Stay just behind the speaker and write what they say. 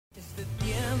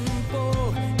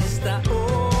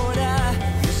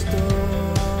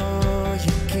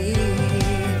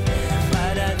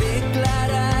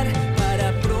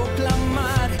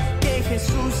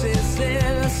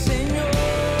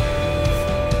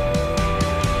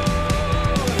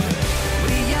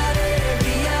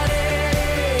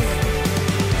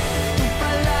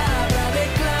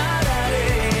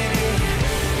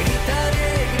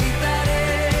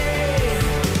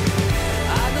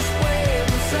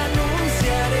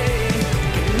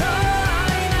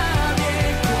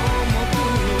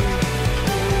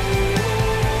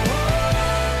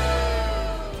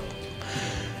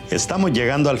Estamos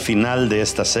llegando al final de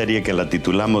esta serie que la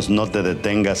titulamos No te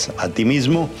detengas a ti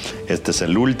mismo. Este es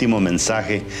el último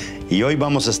mensaje y hoy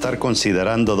vamos a estar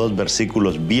considerando dos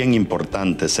versículos bien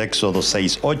importantes. Éxodo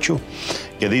 6:8,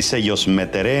 que dice: y os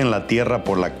meteré en la tierra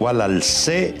por la cual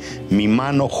alcé mi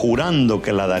mano jurando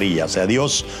que la daría. O sea,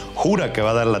 Dios jura que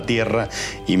va a dar la tierra.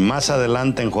 Y más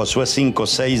adelante en Josué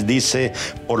 5:6 dice: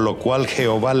 por lo cual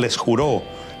Jehová les juró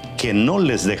que no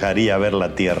les dejaría ver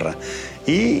la tierra.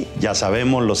 Y ya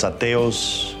sabemos, los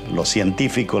ateos, los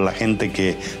científicos, la gente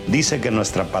que dice que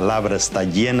nuestra palabra está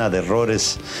llena de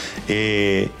errores,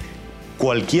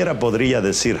 cualquiera podría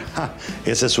decir,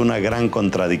 esa es una gran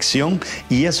contradicción.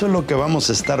 Y eso es lo que vamos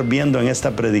a estar viendo en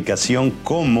esta predicación,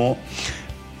 cómo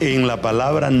en la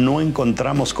palabra no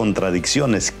encontramos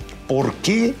contradicciones. ¿Por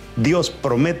qué Dios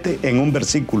promete en un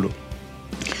versículo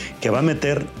que va a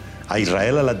meter a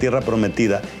Israel a la tierra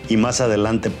prometida y más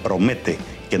adelante promete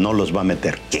que no los va a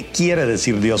meter? ¿Qué quiere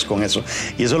decir Dios con eso?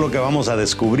 Y eso es lo que vamos a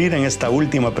descubrir en esta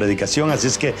última predicación. Así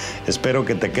es que espero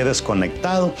que te quedes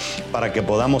conectado para que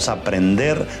podamos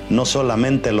aprender no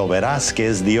solamente lo veraz que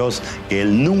es Dios, que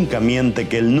Él nunca miente,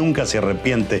 que Él nunca se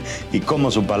arrepiente, y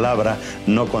cómo su palabra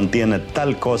no contiene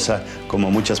tal cosa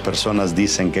como muchas personas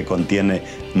dicen que contiene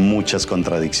muchas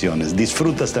contradicciones.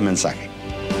 Disfruta este mensaje.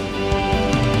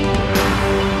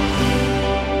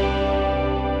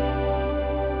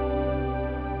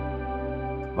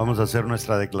 Vamos a hacer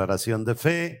nuestra declaración de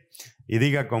fe y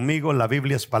diga conmigo: la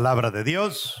Biblia es palabra de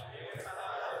Dios.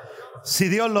 Si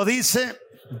Dios lo dice,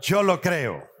 yo lo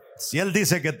creo. Si Él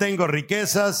dice que tengo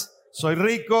riquezas, soy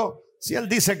rico. Si Él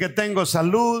dice que tengo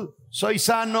salud, soy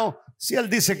sano. Si Él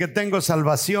dice que tengo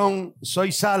salvación,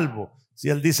 soy salvo. Si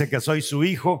Él dice que soy su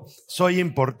hijo, soy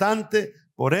importante.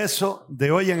 Por eso,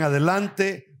 de hoy en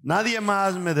adelante, nadie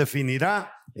más me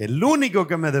definirá. El único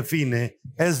que me define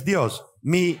es Dios,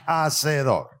 mi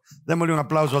hacedor. Démosle un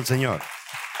aplauso al Señor.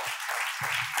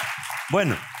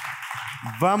 Bueno,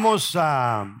 vamos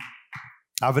a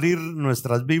abrir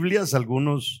nuestras Biblias.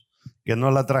 Algunos que no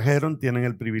la trajeron tienen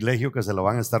el privilegio que se lo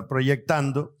van a estar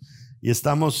proyectando. Y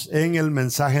estamos en el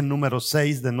mensaje número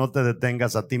 6 de No te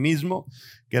detengas a ti mismo.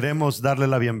 Queremos darle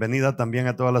la bienvenida también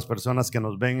a todas las personas que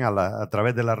nos ven a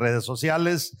través de las redes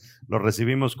sociales. Los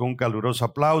recibimos con un caluroso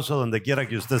aplauso donde quiera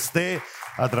que usted esté,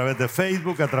 a través de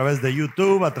Facebook, a través de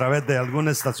YouTube, a través de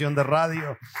alguna estación de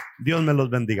radio. Dios me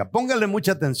los bendiga. Póngale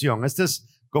mucha atención. Este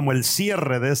es como el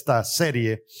cierre de esta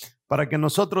serie para que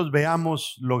nosotros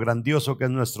veamos lo grandioso que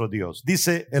es nuestro Dios.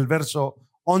 Dice el verso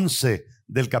 11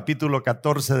 del capítulo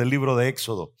 14 del libro de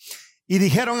Éxodo: y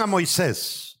dijeron a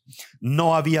Moisés: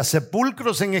 ¿no había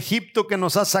sepulcros en Egipto que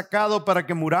nos has sacado para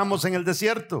que muramos en el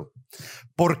desierto?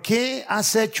 ¿Por qué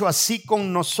has hecho así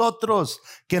con nosotros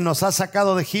que nos has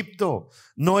sacado de Egipto?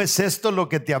 ¿No es esto lo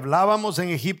que te hablábamos en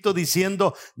Egipto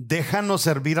diciendo: déjanos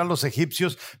servir a los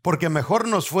egipcios, porque mejor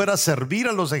nos fuera servir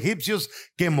a los egipcios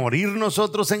que morir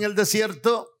nosotros en el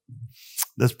desierto?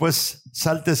 Después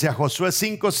sáltese a Josué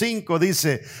 5:5,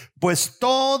 dice: pues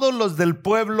todos los del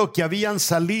pueblo que habían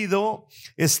salido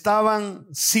estaban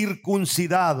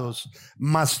circuncidados,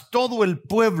 mas todo el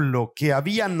pueblo que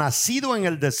había nacido en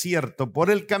el desierto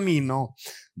por el camino,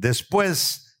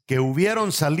 después que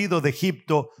hubieron salido de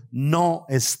Egipto, no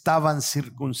estaban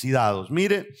circuncidados.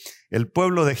 Mire, el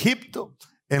pueblo de Egipto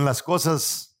en las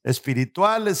cosas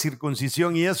espirituales,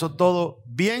 circuncisión y eso todo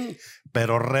bien,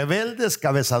 pero rebeldes,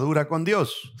 cabeza dura con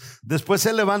Dios. Después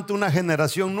se levanta una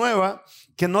generación nueva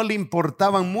que no le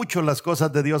importaban mucho las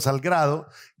cosas de Dios, al grado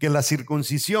que la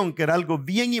circuncisión, que era algo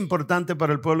bien importante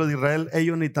para el pueblo de Israel,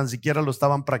 ellos ni tan siquiera lo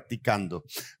estaban practicando.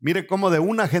 Mire cómo de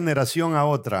una generación a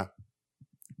otra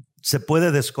se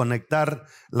puede desconectar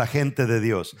la gente de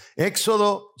Dios.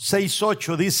 Éxodo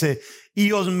 6:8 dice: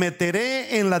 y os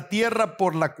meteré en la tierra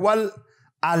por la cual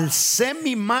alcé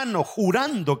mi mano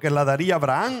jurando que la daría a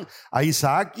Abraham, a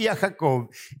Isaac y a Jacob,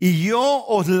 y yo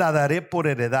os la daré por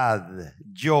heredad,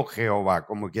 yo Jehová.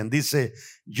 Como quien dice,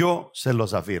 yo se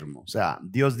los afirmo. O sea,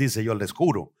 Dios dice: yo les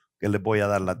juro que les voy a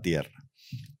dar la tierra.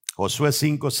 Josué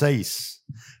 5:6: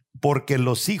 porque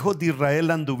los hijos de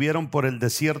Israel anduvieron por el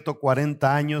desierto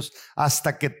 40 años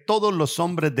hasta que todos los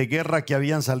hombres de guerra que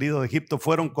habían salido de Egipto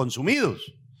fueron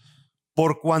consumidos,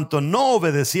 por cuanto no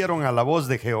obedecieron a la voz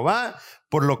de Jehová,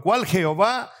 por lo cual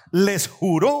Jehová les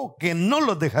juró que no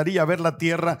los dejaría ver la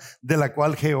tierra de la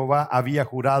cual Jehová había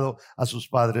jurado a sus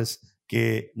padres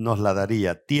que nos la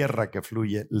daría, tierra que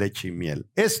fluye leche y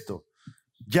miel. Esto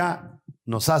ya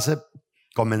nos hace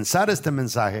comenzar este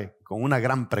mensaje con una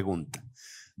gran pregunta.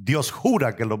 Dios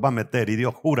jura que los va a meter y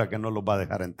Dios jura que no los va a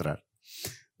dejar entrar.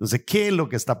 Entonces, ¿qué es lo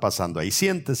que está pasando ahí?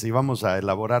 Siéntese y vamos a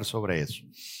elaborar sobre eso.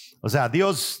 O sea,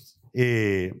 Dios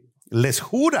les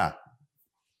jura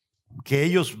que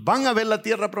ellos van a ver la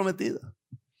tierra prometida,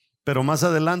 pero más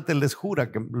adelante les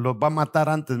jura que los va a matar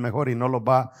antes mejor y no los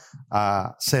va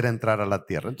a hacer entrar a la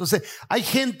tierra. Entonces hay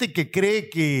gente que cree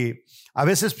que a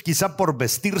veces quizá por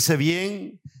vestirse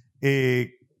bien,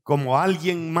 como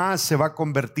alguien más se va a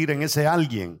convertir en ese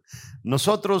alguien.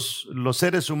 Nosotros los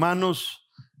seres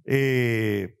humanos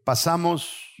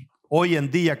pasamos, hoy en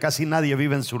día casi nadie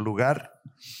vive en su lugar,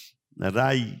 ¿verdad?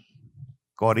 Hay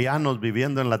coreanos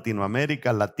viviendo en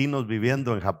Latinoamérica, latinos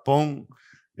viviendo en Japón,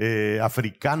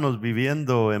 africanos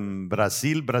viviendo en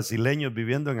Brasil, brasileños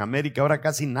viviendo en América. Ahora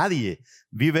casi nadie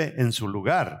vive en su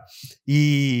lugar,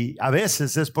 y a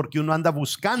veces es porque uno anda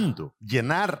buscando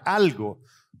llenar algo,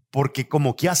 porque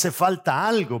como que hace falta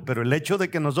algo, pero el hecho de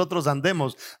que nosotros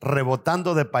andemos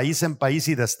rebotando de país en país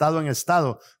y de estado en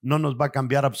estado no nos va a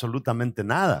cambiar absolutamente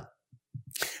nada.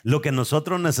 Lo que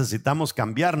nosotros necesitamos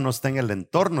cambiar no está en el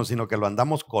entorno, sino que lo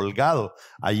andamos colgado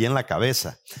ahí en la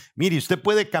cabeza. Mire, usted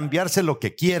puede cambiarse lo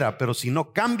que quiera, pero si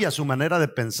no cambia su manera de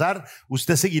pensar,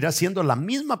 usted seguirá siendo la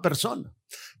misma persona.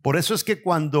 Por eso es que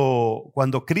cuando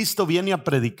Cristo viene a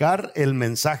predicar el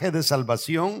mensaje de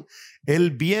salvación,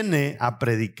 Él viene a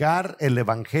predicar el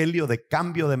evangelio de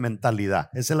cambio de mentalidad.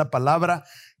 Esa es la palabra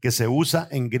que se usa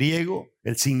en griego.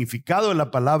 El significado de la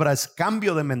palabra es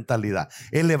cambio de mentalidad.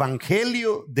 El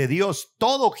evangelio de Dios,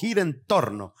 todo gira en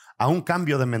torno a un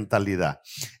cambio de mentalidad.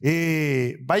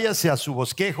 Váyase a su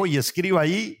bosquejo y escriba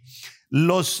ahí: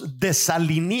 los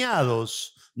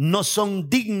desalineados no son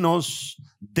dignos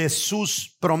de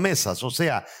sus promesas. O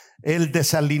sea, el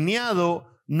desalineado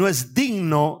no es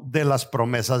digno de las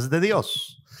promesas de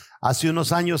Dios. Hace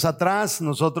unos años atrás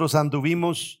nosotros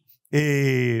anduvimos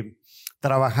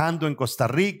trabajando en Costa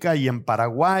Rica y en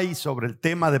Paraguay sobre el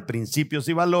tema de principios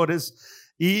y valores,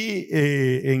 y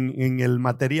en el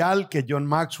material que John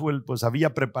Maxwell pues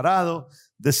había preparado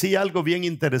decía algo bien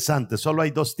interesante: solo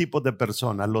hay dos tipos de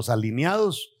personas, los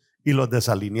alineados y los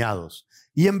desalineados.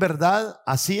 Y en verdad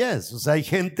así es. O sea, hay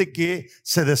gente que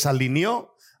se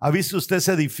desalineó. ¿Ha visto usted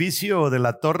ese edificio de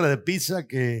la Torre de Pisa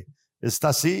que está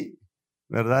así,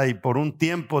 verdad? Y por un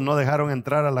tiempo no dejaron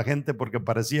entrar a la gente porque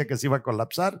parecía que se iba a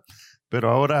colapsar,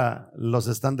 pero ahora los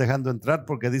están dejando entrar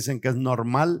porque dicen que es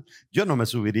normal. Yo no me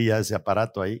subiría a ese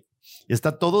aparato ahí.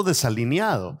 Está todo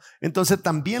desalineado. Entonces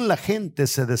también la gente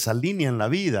se desalinea en la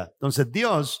vida. Entonces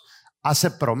Dios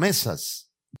hace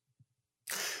promesas,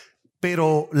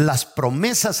 pero las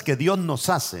promesas que Dios nos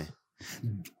hace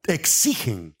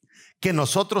exigen que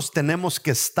nosotros tenemos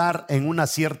que estar en una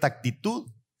cierta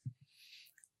actitud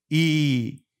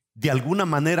y de alguna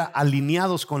manera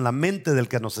alineados con la mente del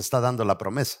que nos está dando la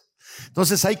promesa.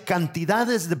 Entonces hay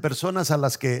cantidades de personas a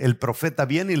las que el profeta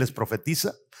viene y les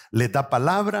profetiza, les da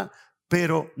palabra,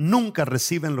 pero nunca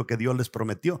reciben lo que Dios les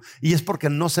prometió, y es porque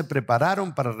no se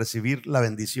prepararon para recibir la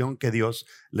bendición que Dios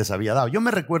les había dado. Yo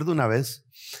me recuerdo una vez,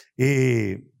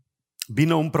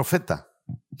 vino un profeta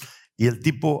y el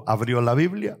tipo abrió la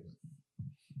Biblia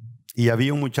y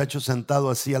había un muchacho sentado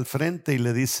así al frente y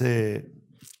le dice: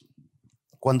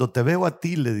 cuando te veo a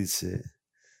ti, le dice,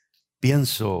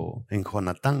 pienso en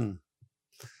Jonatán.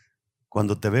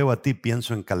 Cuando te veo a ti,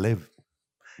 pienso en Caleb.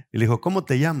 Y le dijo: ¿cómo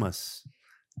te llamas?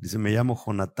 Dice: me llamo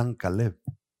Jonatán Caleb.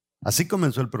 Así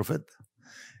comenzó el profeta.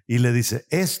 Y le dice: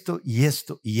 esto y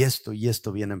esto y esto y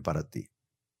esto vienen para ti.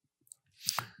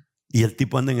 Y el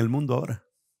tipo anda en el mundo ahora.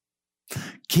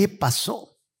 ¿Qué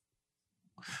pasó?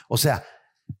 O sea,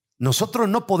 nosotros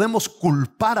no podemos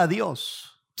culpar a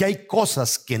Dios que hay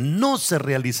cosas que no se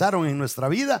realizaron en nuestra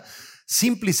vida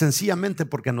simple y sencillamente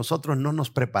porque nosotros no nos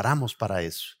preparamos para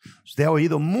eso. Usted ha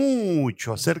oído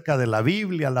mucho acerca de la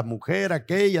Biblia, la mujer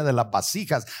aquella de las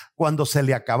vasijas. Cuando se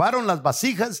le acabaron las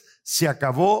vasijas, se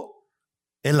acabó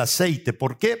el aceite.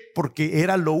 ¿Por qué? Porque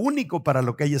era lo único para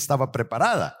lo que ella estaba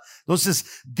preparada. Entonces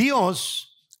Dios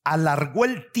alargó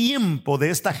el tiempo de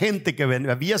esta gente que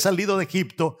había salido de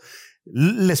Egipto.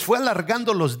 Les fue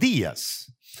alargando los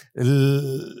días.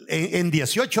 En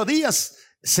 18 días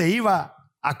se iba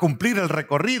a cumplir el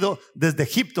recorrido desde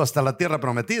Egipto hasta la tierra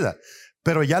prometida.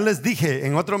 Pero ya les dije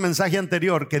en otro mensaje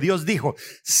anterior que Dios dijo: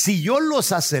 si yo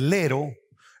los acelero,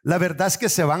 la verdad es que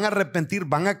se van a arrepentir,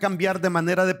 van a cambiar de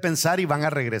manera de pensar y van a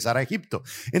regresar a Egipto.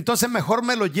 Entonces mejor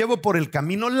me lo llevo por el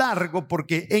camino largo,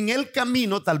 porque en el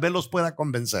camino tal vez los pueda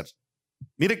convencer.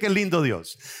 Mire qué lindo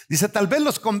Dios. Dice, tal vez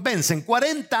los convencen.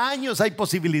 40 años hay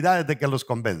posibilidades de que los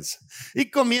convenza.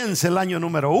 Y comienza el año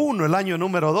número 1, el año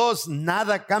número 2,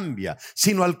 nada cambia.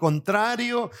 Sino al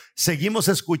contrario, seguimos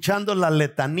escuchando la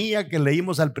letanía que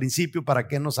leímos al principio, ¿para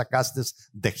qué nos sacaste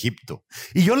de Egipto?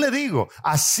 Y yo le digo,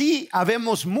 así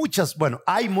habemos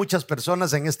hay muchas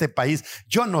personas en este país.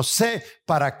 Yo no sé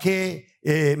para qué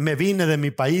me vine de mi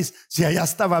país si allá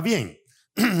estaba bien.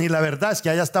 Y la verdad es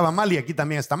que allá estaba mal y aquí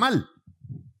también está mal.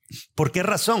 ¿Por qué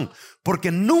razón?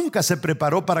 Porque nunca se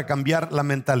preparó para cambiar la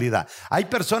mentalidad. Hay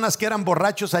personas que eran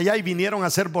borrachos allá y vinieron a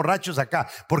ser borrachos acá.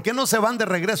 ¿Por qué no se van de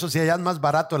regreso si allá es más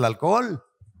barato el alcohol?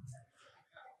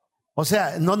 O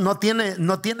sea, no tiene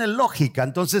lógica.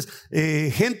 Entonces,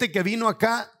 gente que vino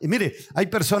acá, y mire, hay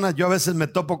personas, yo a veces me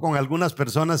topo con algunas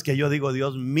personas que yo digo,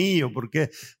 Dios mío,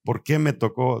 ¿por qué me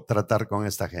tocó tratar con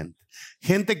esta gente?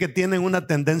 Gente que tienen una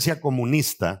tendencia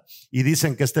comunista y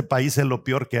dicen que este país es lo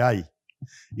peor que hay.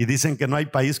 Y dicen que no hay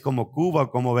país como Cuba o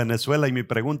como Venezuela. Y mi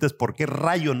pregunta es, ¿por qué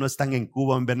rayos no están en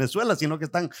Cuba o en Venezuela, sino que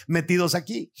están metidos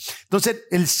aquí? Entonces,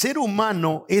 el ser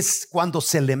humano es cuando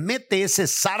se le mete ese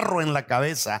sarro en la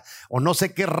cabeza, o no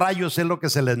sé qué rayos es lo que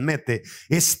se les mete,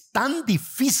 es tan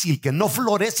difícil que no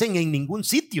florecen en ningún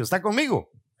sitio. ¿Está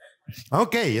conmigo?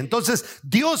 Ok, entonces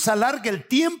Dios alarga el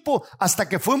tiempo hasta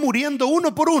que fue muriendo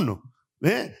uno por uno.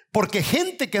 Porque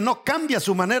gente que no cambia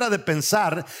su manera de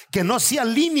pensar, que no se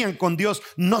alinean con Dios,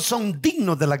 no son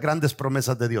dignos de las grandes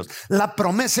promesas de Dios. La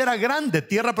promesa era grande,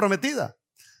 tierra prometida,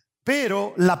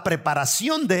 pero la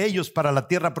preparación de ellos para la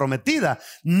tierra prometida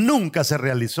nunca se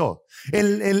realizó.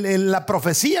 La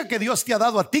profecía que Dios te ha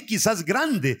dado a ti quizás es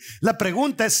grande. La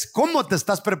pregunta es, ¿cómo te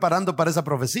estás preparando para esa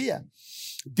profecía?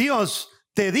 Dios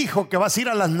te dijo que vas a ir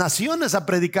a las naciones a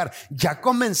predicar. ¿Ya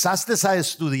comenzaste a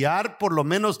estudiar por lo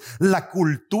menos la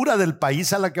cultura del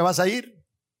país a la que vas a ir?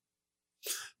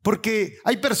 Porque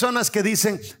hay personas que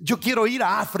dicen, yo quiero ir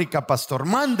a África, pastor,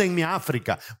 mándenme a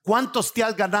África. ¿Cuántos te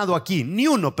has ganado aquí? Ni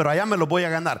uno, pero allá me lo voy a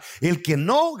ganar. El que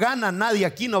no gana a nadie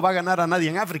aquí no va a ganar a nadie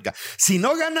en África. Si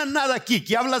no ganas nada aquí,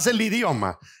 que hablas el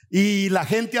idioma y la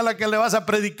gente a la que le vas a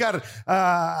predicar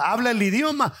habla el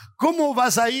idioma, ¿cómo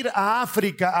vas a ir a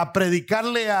África a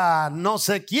predicarle a no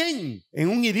sé quién en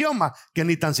un idioma que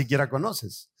ni tan siquiera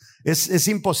conoces? Es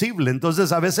imposible.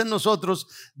 Entonces a veces nosotros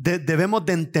debemos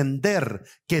de entender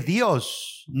que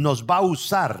Dios nos va a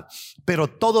usar, pero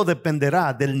todo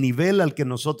dependerá del nivel al que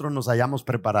nosotros nos hayamos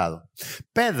preparado.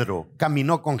 Pedro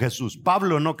caminó con Jesús,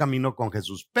 Pablo no caminó con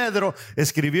Jesús. Pedro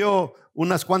escribió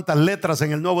unas cuantas letras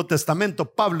en el Nuevo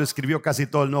Testamento, Pablo escribió casi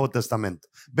todo el Nuevo Testamento.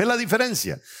 ¿Ve la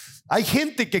diferencia? Hay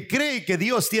gente que cree que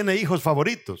Dios tiene hijos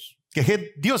favoritos,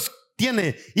 que Dios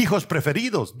tiene hijos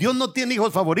preferidos. Dios no tiene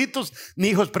hijos favoritos ni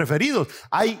hijos preferidos.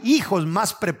 Hay hijos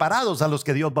más preparados a los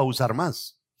que Dios va a usar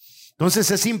más.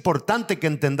 Entonces es importante que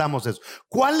entendamos eso.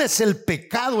 ¿Cuál es el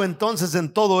pecado entonces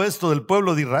en todo esto del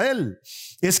pueblo de Israel?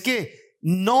 Es que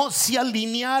no se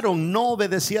alinearon, no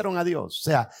obedecieron a Dios. O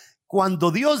sea, cuando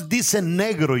Dios dice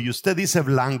negro y usted dice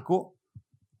blanco,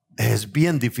 es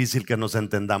bien difícil que nos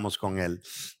entendamos con él.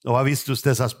 ¿O ha visto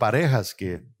usted esas parejas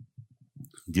que,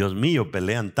 Dios mío,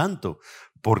 pelean tanto?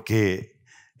 Porque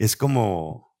es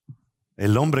como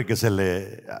el hombre que se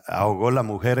le ahogó la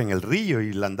mujer en el río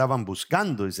y la andaban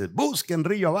buscando. Dice, busquen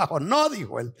río abajo. No,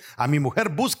 dijo él, a mi mujer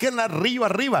búsquenla río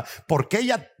arriba, porque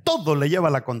ella todo le lleva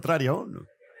la contraria a uno.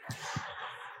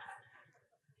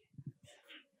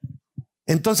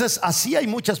 Entonces así hay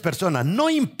muchas personas. No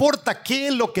importa qué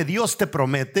es lo que Dios te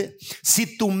promete,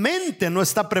 si tu mente no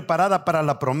está preparada para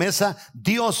la promesa,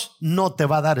 Dios no te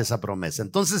va a dar esa promesa.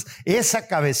 Entonces esa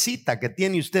cabecita que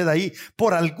tiene usted ahí,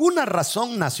 por alguna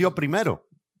razón nació primero,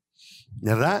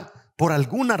 ¿verdad? Por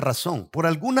alguna razón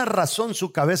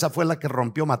su cabeza fue la que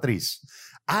rompió matriz.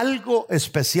 Algo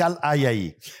especial hay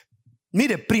ahí.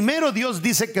 Mire, primero Dios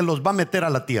dice que los va a meter a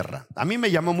la tierra. A mí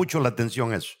me llamó mucho la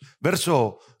atención eso.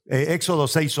 Éxodo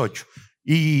 6:8.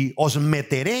 Y os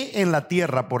meteré en la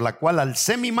tierra por la cual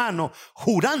alcé mi mano,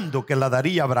 jurando que la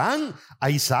daría a Abraham, a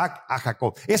Isaac, a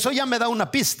Jacob. Eso ya me da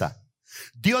una pista.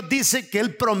 Dios dice que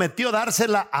él prometió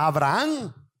dársela a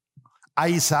Abraham, a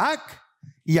Isaac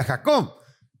y a Jacob.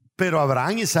 Pero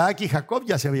Abraham, Isaac y Jacob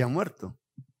ya se habían muerto.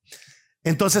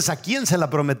 Entonces, ¿a quién se la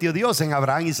prometió Dios en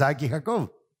Abraham, Isaac y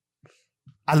Jacob?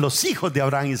 A los hijos de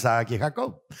Abraham, Isaac y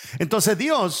Jacob. Entonces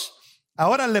Dios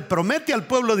ahora le promete al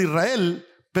pueblo de Israel,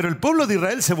 pero el pueblo de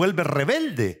Israel se vuelve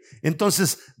rebelde.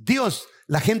 Entonces Dios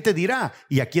la gente dirá,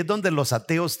 y aquí es donde los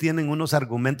ateos tienen unos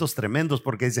argumentos tremendos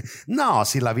porque dicen, no,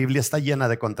 si la Biblia está llena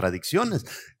de contradicciones.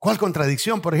 ¿Cuál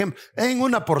contradicción? Por ejemplo, en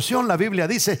una porción la Biblia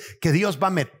dice que Dios va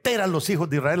a meter a los hijos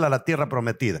de Israel a la tierra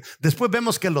prometida. Después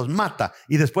vemos que los mata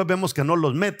y después vemos que no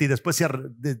los mete y después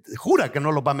jura que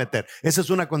no los va a meter. Esa es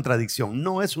una contradicción.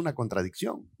 No es una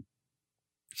contradicción.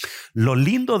 Lo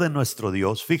lindo de nuestro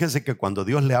Dios, fíjese que cuando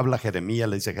Dios le habla a Jeremías,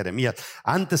 le dice: Jeremías,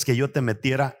 antes que yo te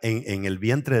metiera en el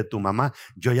vientre de tu mamá,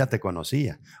 yo ya te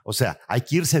conocía. O sea, hay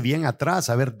que irse bien atrás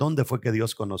a ver dónde fue que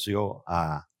Dios conoció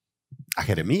a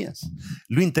Jeremías.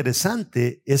 Lo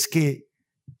interesante es que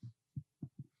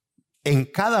en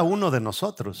cada uno de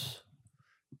nosotros,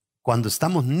 cuando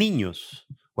estamos niños,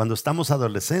 cuando estamos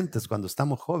adolescentes, cuando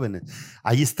estamos jóvenes,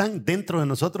 ahí están, dentro de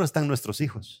nosotros están nuestros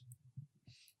hijos,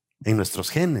 en nuestros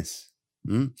genes.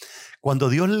 Cuando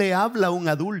Dios le habla a un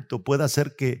adulto, puede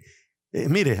hacer que,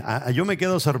 mire, yo me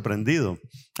quedo sorprendido.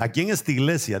 Aquí en esta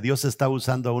iglesia Dios está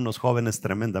usando a unos jóvenes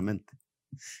tremendamente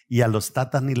y a los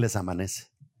tatas ni les amanece.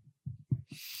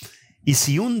 Y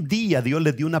si un día Dios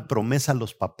les dio una promesa a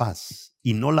los papás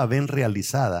y no la ven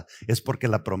realizada, es porque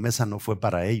la promesa no fue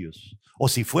para ellos. O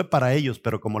si fue para ellos,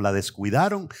 pero como la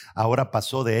descuidaron, ahora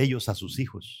pasó de ellos a sus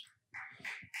hijos.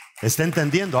 ¿Está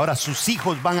entendiendo? Ahora sus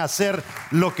hijos van a hacer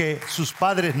lo que sus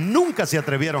padres nunca se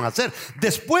atrevieron a hacer.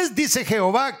 Después dice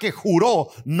Jehová que juró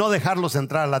no dejarlos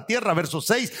entrar a la tierra, verso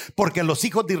 6, porque los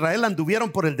hijos de Israel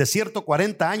anduvieron por el desierto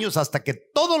 40 años hasta que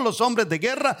todos los hombres de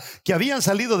guerra que habían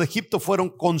salido de Egipto fueron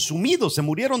consumidos, se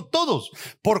murieron todos,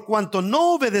 por cuanto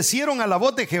no obedecieron a la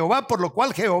voz de Jehová, por lo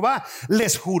cual Jehová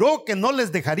les juró que no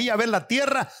les dejaría ver la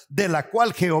tierra de la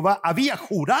cual Jehová había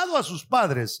jurado a sus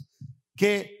padres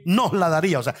que nos la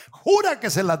daría. O sea, jura que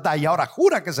se las da y ahora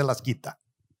jura que se las quita.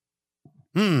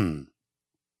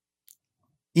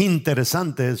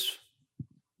 Interesante eso.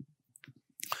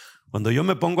 Cuando yo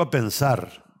me pongo a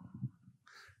pensar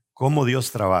cómo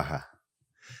Dios trabaja,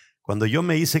 cuando yo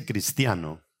me hice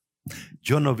cristiano,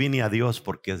 yo no vine a Dios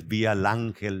porque vi al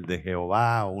ángel de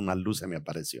Jehová o una luz se me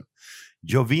apareció.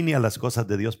 Yo vine a las cosas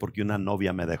de Dios porque una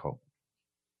novia me dejó.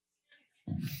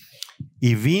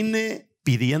 Y vine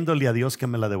pidiéndole a Dios que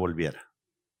me la devolviera.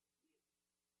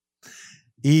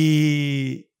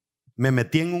 Y me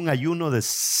metí en un ayuno de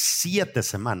 7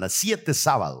 semanas, 7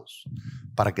 sábados,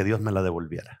 para que Dios me la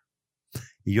devolviera.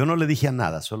 Y yo no le dije a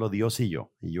nada, solo Dios y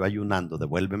yo ayunando: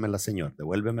 devuélvemela, Señor,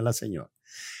 devuélvemela, Señor.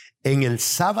 En el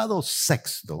sábado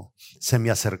 6º se me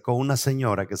acercó una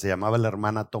señora que se llamaba la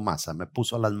hermana Tomasa, me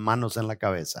puso las manos en la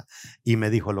cabeza y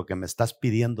me dijo: lo que me estás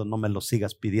pidiendo no me lo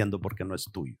sigas pidiendo porque no es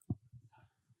tuyo.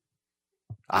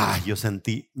 Yo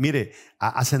sentí, mire,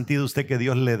 ¿ha sentido usted que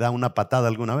Dios le da una patada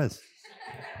alguna vez?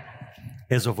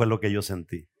 Eso fue lo que yo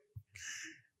sentí.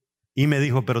 Y me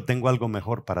dijo: pero tengo algo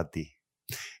mejor para ti.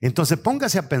 Entonces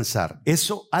póngase a pensar,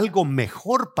 eso, algo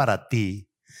mejor para ti,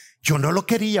 yo no lo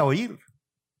quería oír.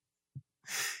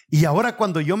 Y ahora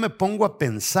cuando yo me pongo a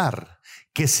pensar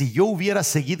que si yo hubiera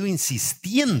seguido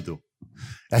insistiendo,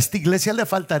 a esta iglesia le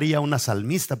faltaría una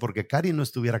salmista porque Cari no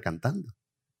estuviera cantando.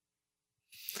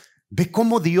 Ve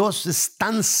cómo Dios es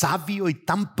tan sabio y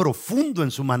tan profundo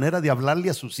en su manera de hablarle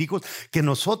a sus hijos, que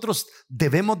nosotros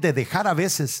debemos de dejar a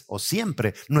veces o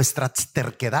siempre nuestras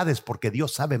terquedades, porque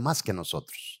Dios sabe más que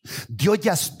nosotros. Dios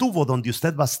ya estuvo donde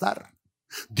usted va a estar.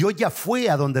 Dios ya fue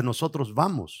a donde nosotros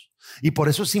vamos. Y por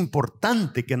eso es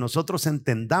importante que nosotros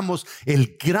entendamos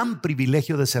el gran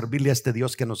privilegio de servirle a este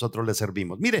Dios que nosotros le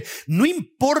servimos. Mire, no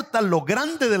importa lo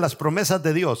grande de las promesas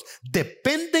de Dios,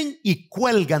 dependen y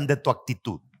cuelgan de tu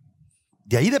actitud.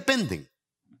 De ahí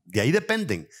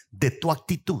dependen de tu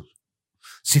actitud.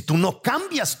 Si tú no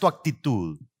cambias tu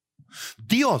actitud,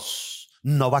 Dios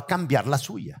no va a cambiar la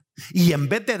suya. Y en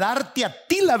vez de darte a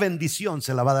ti la bendición,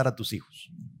 se la va a dar a tus hijos.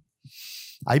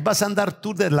 Ahí vas a andar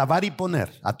tú de lavar y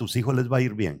poner. A tus hijos les va a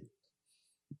ir bien.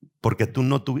 Porque tú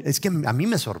no tuviste. Es que a mí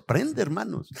me sorprende,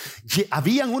 hermanos.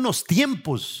 Habían unos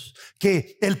tiempos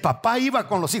que el papá iba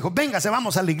con los hijos: véngase,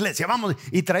 vamos a la iglesia, vamos.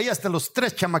 Y traía hasta los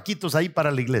 3 chamaquitos ahí para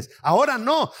la iglesia. Ahora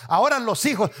no, ahora los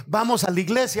hijos: vamos a la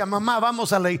iglesia, mamá,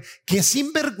 vamos a la iglesia. ¡Qué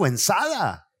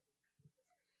sinvergüenzada!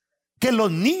 Que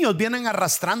los niños vienen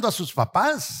arrastrando a sus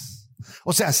papás.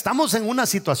 O sea, estamos en una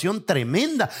situación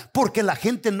tremenda porque la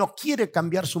gente no quiere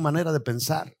cambiar su manera de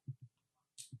pensar.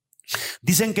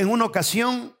 Dicen que en una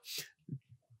ocasión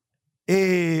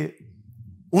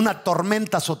una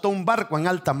tormenta azotó un barco en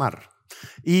alta mar.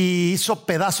 y hizo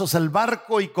pedazos el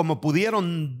barco, y como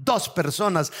pudieron, 2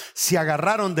 personas se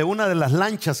agarraron de una de las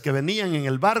lanchas que venían en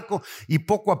el barco y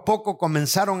poco a poco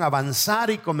comenzaron a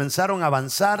avanzar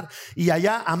y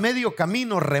allá a medio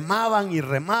camino remaban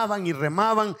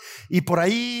y por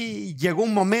ahí llegó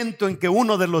un momento en que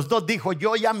uno de los 2 dijo: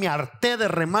 yo ya me harté de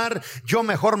remar, yo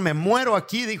mejor me muero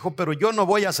aquí, dijo, pero yo no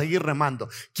voy a seguir remando.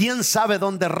 ¿Quién sabe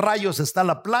dónde rayos está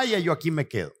la playa? Yo aquí me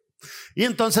quedo. Y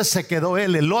entonces se quedó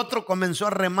él. El otro comenzó a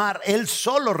remar, él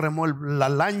solo remó la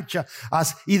lancha,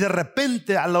 y de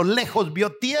repente a lo lejos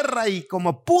vio tierra, y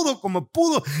como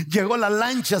pudo, llegó la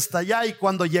lancha hasta allá. Y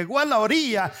cuando llegó a la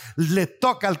orilla, le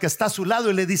toca al que está a su lado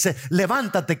y le dice: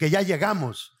 levántate que ya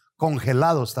llegamos.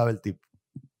 Congelado estaba el tipo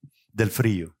del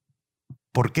frío.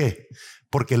 ¿Por qué?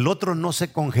 Porque el otro no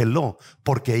se congeló,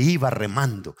 porque iba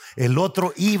remando. El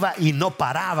otro iba y no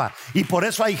paraba. Y por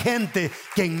eso hay gente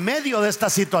que en medio de esta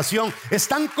situación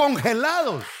están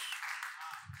congelados,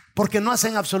 porque no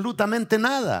hacen absolutamente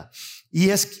nada. Y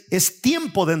es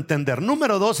tiempo de entender.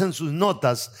 Número 2 en sus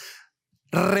notas: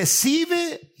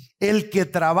 recibe el que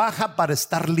trabaja para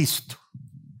estar listo.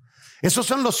 Esos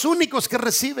son los únicos que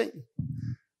reciben,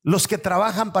 los que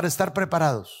trabajan para estar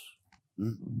preparados.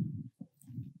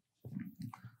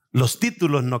 Los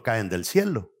títulos no caen del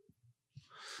cielo.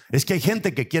 Es que hay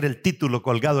gente que quiere el título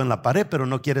colgado en la pared, pero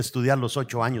no quiere estudiar los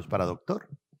 8 años para doctor.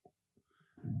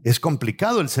 Es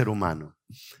complicado el ser humano.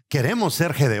 Queremos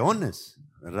ser Gedeones,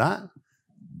 ¿verdad?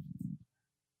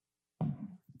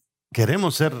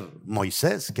 Queremos ser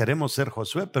Moisés, queremos ser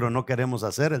Josué, pero no queremos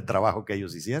hacer el trabajo que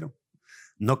ellos hicieron.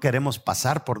 No queremos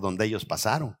pasar por donde ellos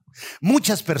pasaron.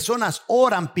 Muchas personas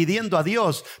oran pidiendo a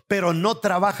Dios, pero no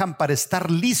trabajan para estar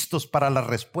listos para la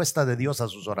respuesta de Dios a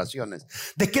sus oraciones.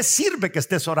 ¿De qué sirve que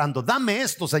estés orando? Dame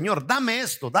esto, Señor, dame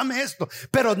esto,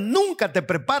 pero nunca te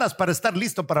preparas para estar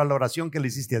listo para la oración que le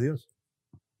hiciste a Dios.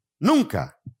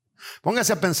 Nunca.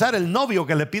 Póngase a pensar el novio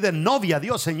que le pide novia a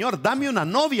Dios: Señor, dame una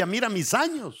novia, mira mis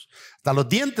años, hasta los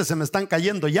dientes se me están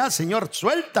cayendo ya, Señor,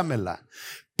 suéltamela.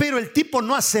 Pero el tipo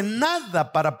no hace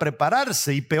nada para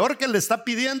prepararse, y peor que le está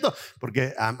pidiendo,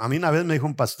 porque a mí una vez me dijo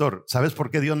un pastor: ¿sabes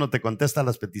por qué Dios no te contesta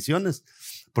las peticiones?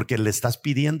 Porque le estás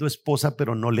pidiendo esposa,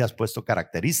 pero no le has puesto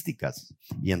características.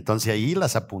 Y entonces ahí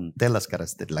las apunté, las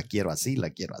características: la quiero así, la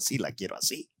quiero así, la quiero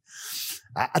así.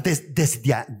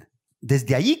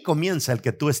 Desde ahí comienza el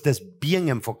que tú estés bien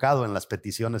enfocado en las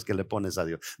peticiones que le pones a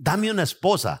Dios. Dame una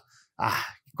esposa.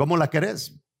 ¿Cómo la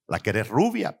querés? ¿La querés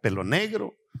rubia, pelo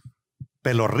negro,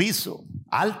 pelo rizo,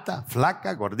 alta,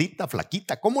 flaca, gordita,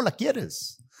 flaquita? ¿Cómo la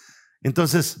quieres?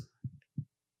 Entonces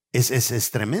es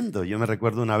tremendo. Yo me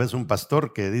recuerdo una vez un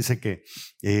pastor que dice que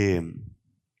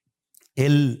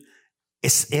él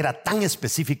era tan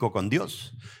específico con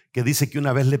Dios, que dice que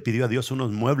una vez le pidió a Dios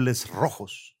unos muebles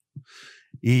rojos.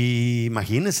 Y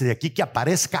imagínese de aquí que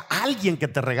aparezca alguien que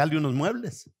te regale unos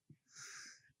muebles.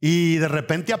 Y de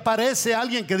repente aparece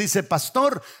alguien que dice: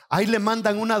 pastor, ahí le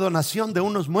mandan una donación de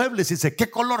unos muebles. Y dice: ¿qué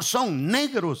color son?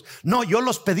 Negros. No, yo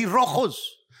los pedí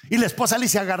rojos. Y la esposa le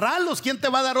dice: agárralos, ¿quién te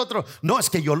va a dar otro? No, es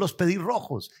que yo los pedí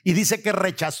rojos. Y dice que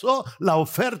rechazó la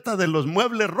oferta de los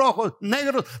muebles rojos,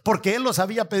 negros, porque él los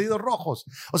había pedido rojos.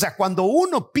 O sea, cuando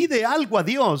uno pide algo a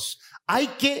Dios, hay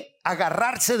que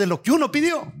agarrarse de lo que uno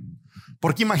pidió.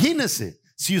 Porque imagínese,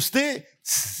 si usted,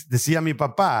 decía mi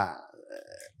papá,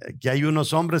 que hay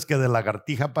unos hombres que de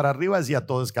lagartija para arriba decía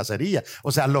todo es cacería.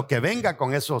 O sea, lo que venga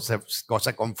con eso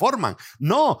se conforman.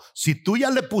 No, si tú ya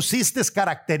le pusiste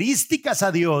características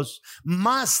a Dios,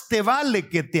 más te vale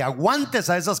que te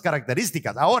aguantes a esas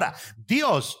características. Ahora,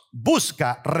 Dios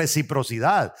busca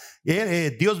reciprocidad.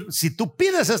 Dios, si tú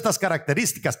pides estas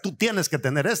características, tú tienes que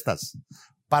tener estas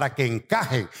para que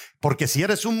encajen. Porque si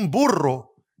eres un burro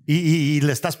y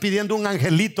le estás pidiendo un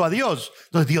angelito a Dios,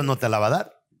 entonces Dios no te la va a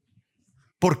dar.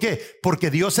 ¿Por qué? Porque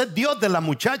Dios es Dios de la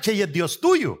muchacha y es Dios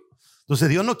tuyo. Entonces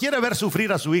Dios no quiere ver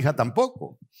sufrir a su hija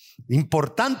tampoco.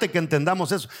 Importante que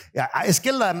entendamos eso. Es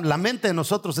que la mente de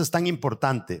nosotros es tan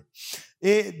importante.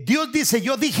 Dios dice: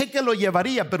 yo dije que lo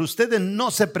llevaría, pero ustedes no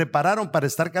se prepararon para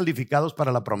estar calificados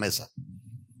para la promesa.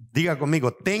 Diga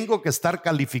conmigo: tengo que estar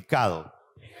calificado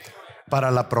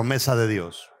para la promesa de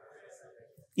Dios.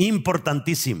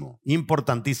 Importantísimo,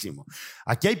 importantísimo.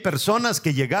 Aquí hay personas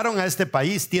que llegaron a este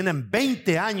país, tienen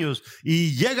 20 años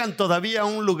y llegan todavía a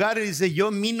un lugar y dicen: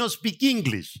 yo me no speak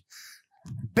English.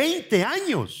 20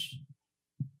 años.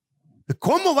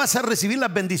 ¿Cómo vas a recibir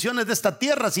las bendiciones de esta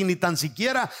tierra si ni tan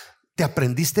siquiera te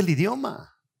aprendiste el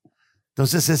idioma?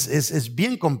 Entonces es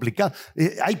bien complicado.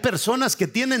 Hay personas que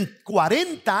tienen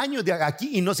 40 años de aquí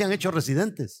y no se han hecho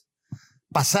residentes.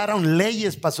 Pasaron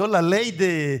leyes, pasó la ley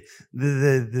de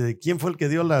 ¿quién fue el que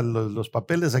dio los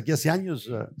papeles aquí hace años?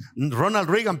 Ronald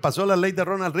Reagan, pasó la ley de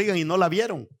Ronald Reagan y no la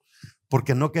vieron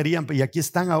porque no querían, y aquí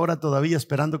están ahora todavía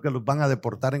esperando que los van a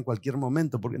deportar en cualquier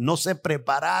momento porque no se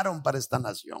prepararon para esta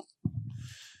nación.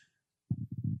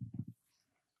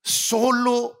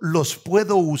 Solo los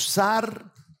puedo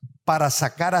usar para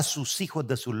sacar a sus hijos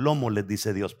de sus lomos, les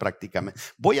dice Dios prácticamente.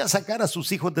 Voy a sacar a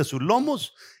sus hijos de sus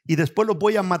lomos y después los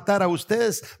voy a matar a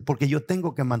ustedes porque yo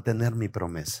tengo que mantener mi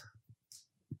promesa.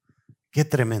 Qué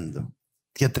tremendo,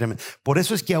 qué tremendo. Por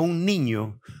eso es que a un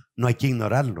niño no hay que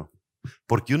ignorarlo,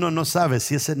 porque uno no sabe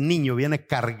si ese niño viene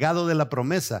cargado de la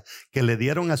promesa que le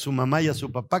dieron a su mamá y a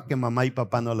su papá, que mamá y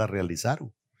papá no la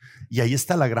realizaron. Y ahí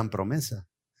está la gran promesa.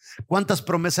 ¿Cuántas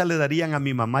promesas le darían a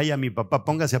mi mamá y a mi papá?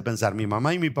 Póngase a pensar, mi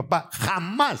mamá y mi papá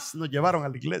jamás nos llevaron a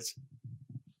la iglesia.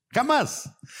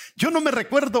 Jamás. Yo no me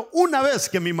recuerdo una vez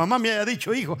que mi mamá me haya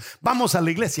dicho, hijo, vamos a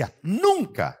la iglesia.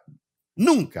 Nunca,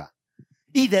 nunca.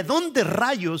 ¿Y de dónde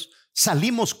rayos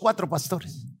salimos 4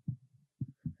 pastores?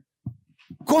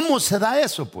 ¿Cómo se da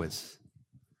eso, pues?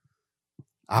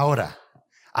 Ahora,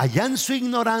 allá en su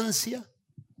ignorancia,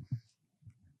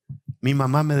 mi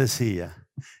mamá me decía,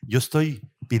 yo estoy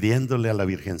pidiéndole a la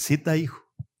Virgencita, hijo,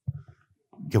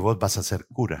 que vos vas a ser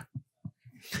cura.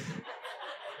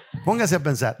 Póngase a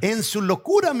pensar, en su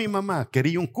locura mi mamá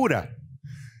quería un cura,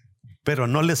 pero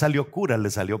no le salió cura, le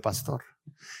salió pastor.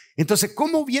 Entonces,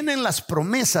 ¿cómo vienen las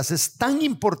promesas? Es tan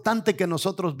importante que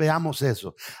nosotros veamos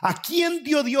eso. ¿A quién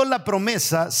Dios dio la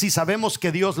promesa si sabemos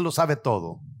que Dios lo sabe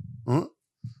todo?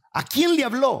 ¿A quién le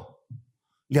habló?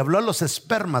 Le habló a los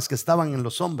espermas que estaban en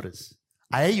los hombres.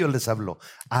 A ellos les habló,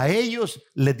 a ellos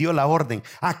les dio la orden,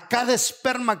 a cada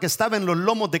esperma que estaba en los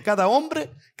lomos de cada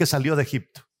hombre que salió de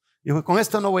Egipto. Dijo, con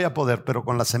esto no voy a poder, pero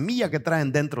con la semilla que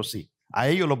traen dentro sí, a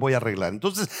ellos los voy a arreglar.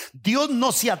 Entonces, Dios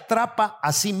no se atrapa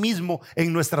a sí mismo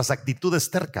en nuestras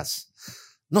actitudes tercas.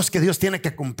 No es que Dios tiene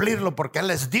que cumplirlo porque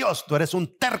Él es Dios, tú eres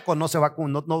un terco, no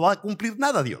va a cumplir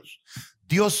nada Dios.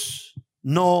 Dios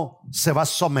no se va a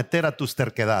someter a tus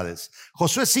terquedades.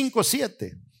 Josué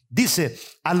 5:7. Dice,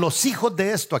 a los hijos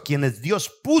de esto, a quienes Dios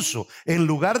puso en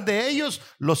lugar de ellos,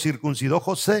 los circuncidó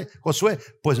Josué,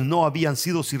 pues no habían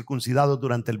sido circuncidados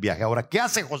durante el viaje. Ahora, ¿qué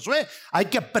hace Josué? Hay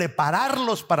que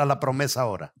prepararlos para la promesa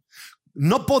ahora.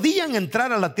 No podían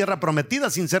entrar a la tierra prometida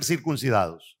sin ser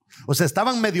circuncidados. O sea,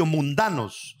 estaban medio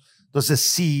mundanos. Entonces,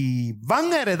 si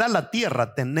van a heredar la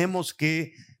tierra, tenemos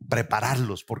que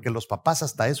prepararlos, porque los papás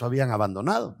hasta eso habían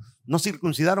abandonado. No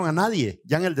circuncidaron a nadie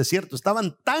ya en el desierto.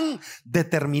 Estaban tan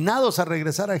determinados a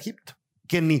regresar a Egipto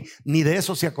que ni de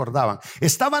eso se acordaban.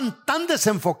 Estaban tan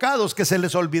desenfocados que se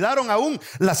les olvidaron aún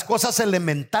las cosas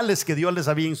elementales que Dios les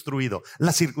había instruido.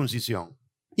 La circuncisión,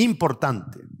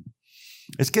 importante.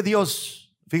 Es que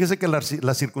Dios, fíjese que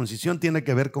la circuncisión tiene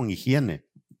que ver con higiene.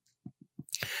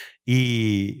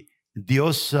 Y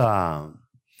Dios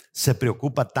se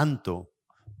preocupa tanto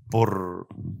por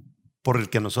el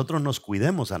que nosotros nos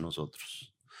cuidemos a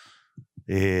nosotros.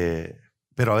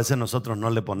 Pero a veces nosotros no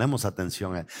le ponemos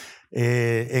atención.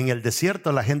 En el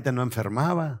desierto la gente no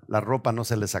enfermaba, la ropa no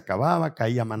se les acababa,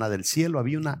 caía maná del cielo,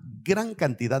 había una gran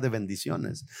cantidad de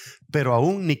bendiciones. Pero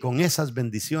aún ni con esas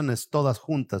bendiciones todas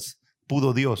juntas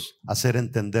pudo Dios hacer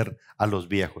entender a los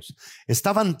viejos.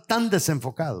 Estaban tan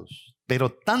desenfocados,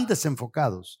 pero tan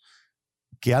desenfocados,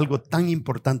 que algo tan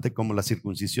importante como la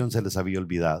circuncisión se les había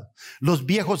olvidado. Los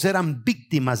viejos eran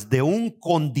víctimas de un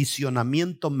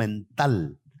condicionamiento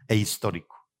mental e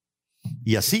histórico.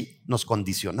 Y así nos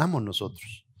condicionamos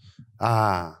nosotros.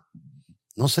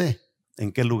 No sé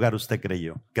en qué lugar usted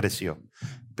creció,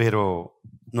 pero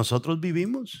nosotros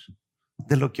vivimos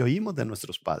de lo que oímos de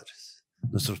nuestros padres.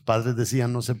 Nuestros padres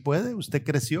decían, no se puede, usted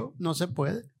creció, no se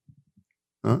puede.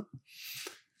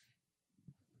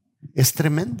 Es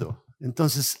tremendo.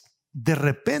 Entonces, de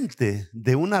repente,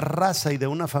 de una raza y de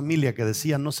una familia que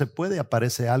decía no se puede,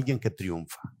 aparece alguien que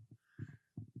triunfa.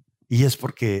 Y es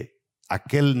porque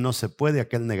aquel no se puede,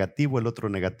 aquel negativo, el otro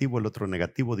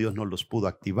negativo, Dios no los pudo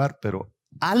activar, pero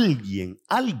alguien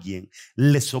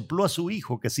le sopló a su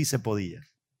hijo que sí se podía.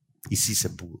 Y sí se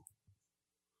pudo.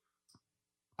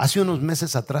 Hace unos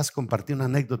meses atrás compartí una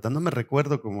anécdota, no me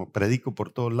recuerdo, como predico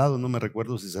por todos lados, no me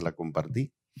recuerdo si se la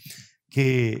compartí,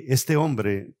 que este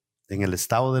hombre en el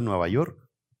estado de Nueva York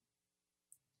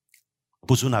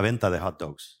puso una venta de hot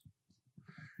dogs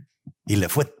y le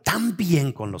fue tan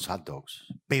bien con los hot dogs,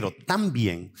 pero tan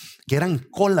bien que eran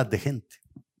colas de gente.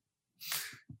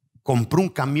 Compró un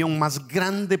camión más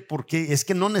grande porque es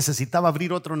que no necesitaba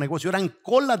abrir otro negocio, eran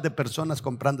colas de personas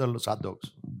comprando los hot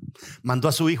dogs. Mandó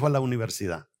a su hijo a la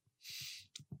universidad.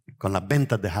 con las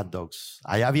ventas de hot dogs.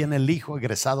 Allá viene el hijo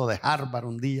egresado de Harvard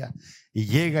un día y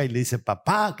llega y le dice: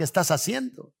 papá, ¿qué estás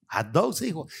haciendo? Hot dogs,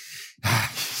 hijo. Ay,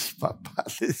 papá,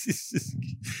 le dices,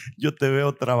 yo te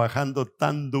veo trabajando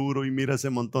tan duro y mira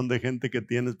ese montón de gente que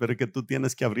tienes, pero es que tú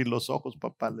tienes que abrir los ojos,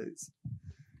 papá, le dice.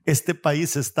 Este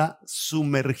país está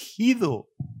sumergido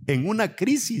en una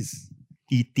crisis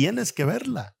y tienes que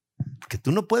verla, porque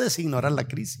tú no puedes ignorar la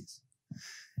crisis.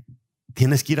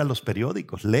 Tienes que ir a los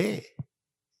periódicos, lee.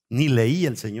 Ni leía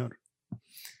el Señor.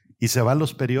 Y se va a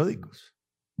los periódicos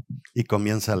y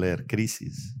comienza a leer: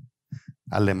 crisis.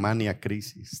 Alemania,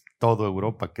 crisis. Toda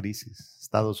Europa, crisis.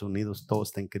 Estados Unidos, todo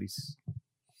está en crisis.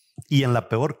 Y en la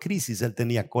peor crisis él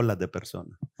tenía colas de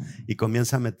personas. Y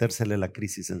comienza a metérsele la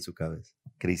crisis en su cabeza.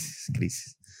 Crisis,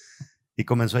 crisis. Y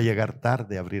comenzó a llegar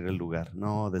tarde a abrir el lugar.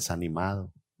 No,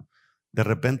 desanimado. De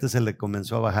repente se le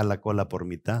comenzó a bajar la cola por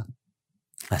mitad.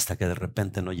 Hasta que de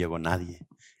repente no llegó nadie.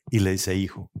 Y le dice: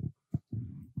 hijo,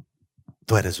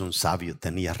 tú eres un sabio,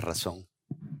 tenías razón.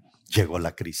 Llegó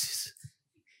la crisis.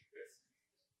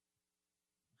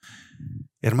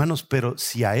 Hermanos, pero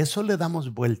si a eso le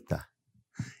damos vuelta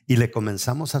y le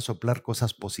comenzamos a soplar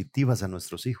cosas positivas a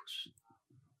nuestros hijos,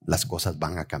 las cosas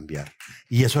van a cambiar.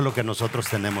 Y eso es lo que nosotros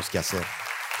tenemos que hacer.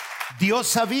 Dios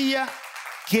sabía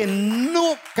que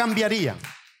no cambiaría.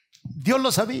 Dios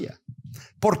lo sabía.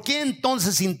 ¿Por qué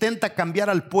entonces intenta cambiar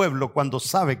al pueblo cuando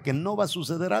sabe que no va a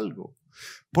suceder algo?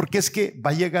 Porque es que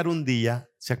va a llegar un día.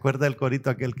 ¿Se acuerda del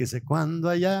corito aquel que dice: cuando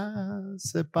allá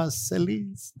se pase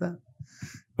lista,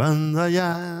 cuando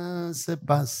allá se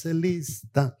pase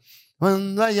lista,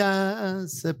 cuando allá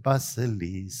se pase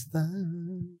lista?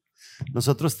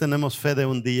 Nosotros tenemos fe de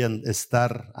un día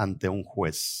estar ante un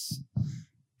juez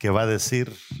que va a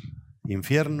decir: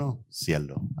 infierno,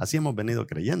 cielo. Así hemos venido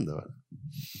creyendo, ¿verdad?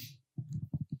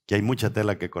 Que hay mucha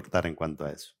tela que cortar en cuanto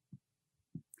a eso.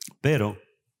 Pero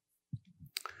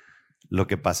lo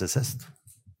que pasa es esto: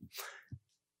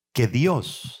 que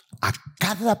Dios a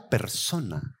cada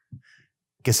persona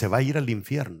que se va a ir al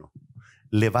infierno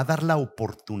le va a dar la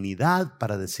oportunidad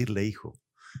para decirle: hijo,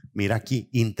 mira aquí,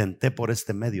 intenté por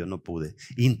este medio, no pude.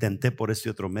 Intenté por este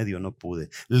otro medio, no pude.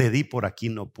 Le di por aquí,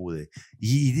 no pude.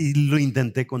 Y lo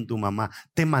intenté con tu mamá.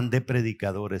 Te mandé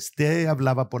predicadores, te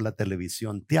hablaba por la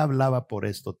televisión, te hablaba por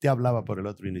esto, te hablaba por el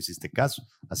otro y no hiciste caso.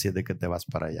 Así es de que te vas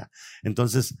para allá.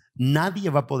 Entonces, nadie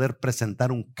va a poder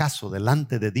presentar un caso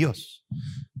delante de Dios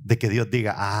de que Dios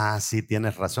diga: ah, sí,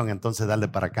 tienes razón, entonces dale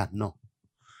para acá. No.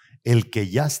 El que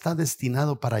ya está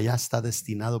destinado para allá, está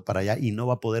destinado para allá y no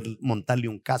va a poder montarle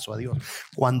un caso a Dios.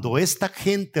 Cuando esta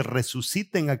gente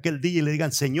resucite en aquel día y le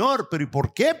digan: Señor, pero ¿y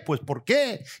por qué? Pues ¿por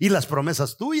qué? Y las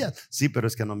promesas tuyas. Sí, pero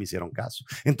es que no me hicieron caso.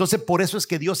 Entonces por eso es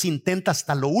que Dios intenta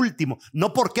hasta lo último.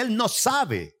 No porque Él no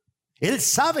sabe. Él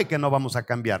sabe que no vamos a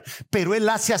cambiar, pero Él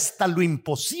hace hasta lo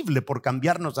imposible por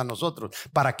cambiarnos a nosotros,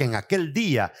 para que en aquel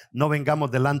día no vengamos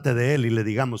delante de Él y le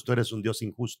digamos: tú eres un Dios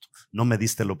injusto, no me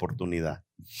diste la oportunidad.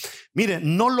 Mire,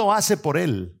 no lo hace por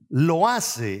Él, lo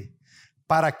hace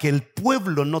para que el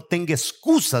pueblo no tenga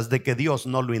excusas de que Dios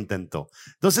no lo intentó.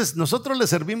 Entonces nosotros le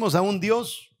servimos a un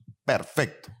Dios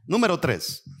perfecto. Número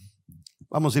 3,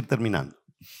 vamos a ir terminando.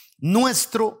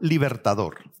 Nuestro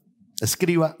libertador.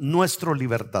 Escriba: nuestro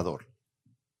libertador.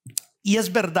 Y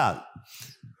es verdad,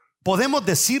 podemos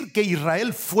decir que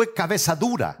Israel fue cabeza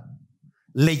dura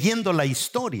leyendo la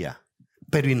historia,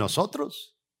 pero ¿y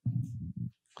nosotros?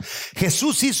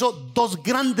 Jesús hizo 2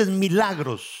 grandes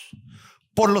milagros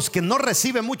por los que no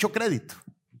recibe mucho crédito.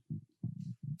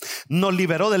 Nos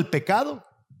liberó del pecado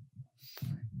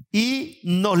y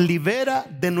nos libera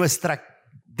de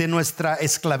nuestra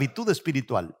esclavitud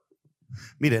espiritual.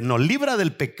 Mire, nos libra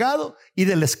del pecado y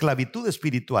de la esclavitud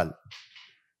espiritual.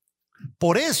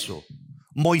 Por eso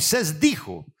Moisés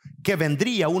dijo que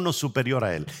vendría uno superior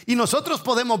a él. Y nosotros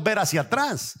podemos ver hacia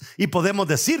atrás y podemos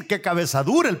decir: qué cabeza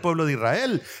dura el pueblo de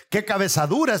Israel, qué cabeza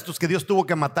dura estos que Dios tuvo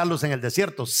que matarlos en el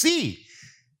desierto. Sí,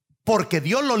 porque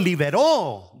Dios los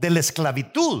liberó de la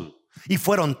esclavitud y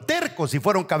fueron tercos y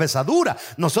fueron cabeza dura.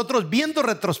 Nosotros, viendo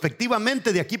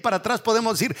retrospectivamente de aquí para atrás,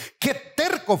 podemos decir: qué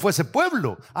terco fue ese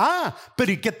pueblo.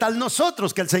 Pero ¿y qué tal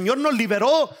nosotros? Que el Señor nos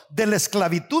liberó de la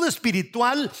esclavitud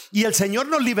espiritual y el Señor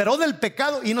nos liberó del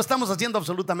pecado y no estamos haciendo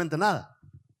absolutamente nada.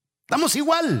 Estamos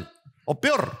igual o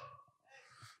peor,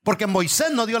 porque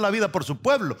Moisés no dio la vida por su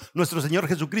pueblo. Nuestro Señor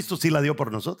Jesucristo sí la dio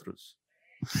por nosotros.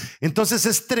 Entonces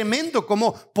es tremendo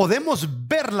cómo podemos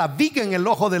ver la viga en el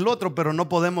ojo del otro, pero no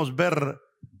podemos ver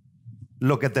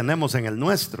lo que tenemos en el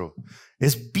nuestro.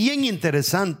 Es bien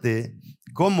interesante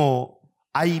cómo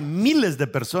hay miles de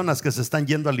personas que se están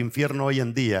yendo al infierno hoy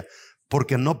en día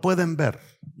porque no pueden ver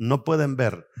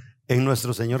en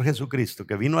nuestro Señor Jesucristo,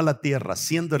 que vino a la tierra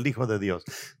siendo el Hijo de Dios,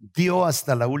 dio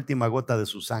hasta la última gota de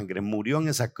su sangre, murió en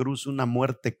esa cruz una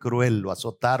muerte cruel, lo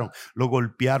azotaron, lo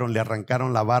golpearon, le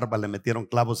arrancaron la barba, le metieron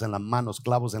clavos en las manos,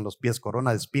 clavos en los pies,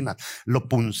 corona de espinas, lo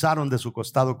punzaron de su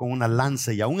costado con una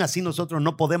lanza, y aún así nosotros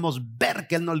no podemos ver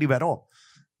que Él nos liberó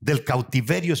del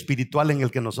cautiverio espiritual en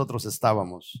el que nosotros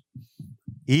estábamos.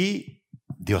 Y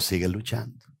Dios sigue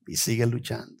luchando. Y sigue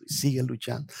luchando, y sigue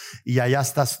luchando. Y allá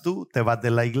estás tú, te vas de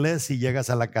la iglesia y llegas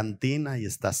a la cantina y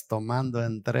estás tomando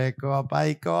entre copa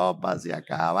y copa. Se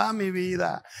acaba mi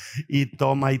vida. Y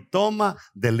toma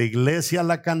de la iglesia a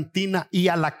la cantina, y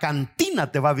a la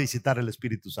cantina te va a visitar el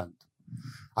Espíritu Santo.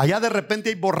 Allá de repente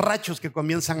hay borrachos que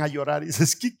comienzan a llorar y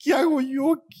dices, ¿qué hago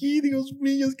yo aquí? Dios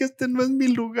mío, es que este no es mi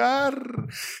lugar.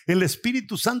 El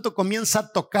Espíritu Santo comienza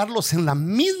a tocarlos en la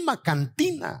misma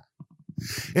cantina.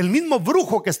 El mismo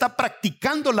brujo que está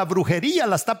practicando la brujería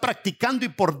la está practicando, y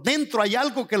por dentro hay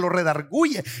algo que lo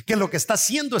redarguye, que lo que está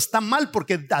haciendo está mal,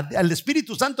 porque el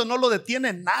Espíritu Santo no lo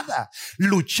detiene nada,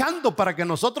 luchando para que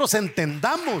nosotros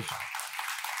entendamos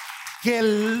que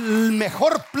el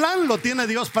mejor plan lo tiene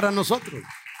Dios para nosotros.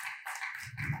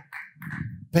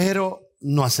 Pero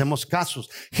no hacemos casos.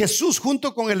 Jesús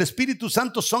junto con el Espíritu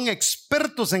Santo son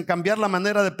expertos en cambiar la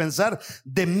manera de pensar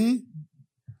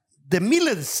de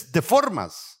miles de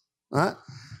formas.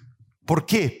 ¿Por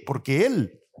qué? Porque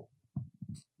Él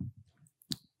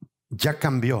ya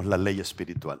cambió la ley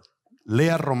espiritual.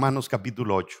 Lea Romanos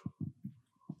capítulo 8,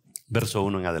 verso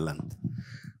 1 en adelante.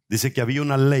 Dice que había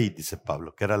una ley, dice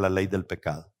Pablo, que era la ley del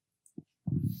pecado,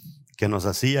 que nos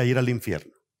hacía ir al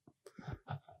infierno.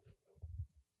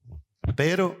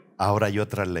 Pero ahora hay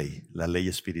otra ley, la ley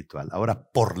espiritual.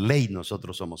 Ahora por ley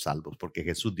nosotros somos salvos, porque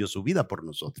Jesús dio su vida por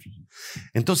nosotros.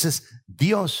 Entonces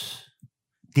Dios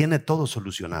tiene todo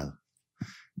solucionado,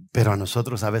 pero a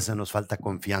nosotros a veces nos falta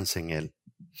confianza en Él.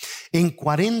 En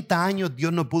 40 años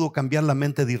Dios no pudo cambiar la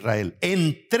mente de Israel.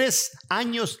 En 3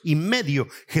 años y medio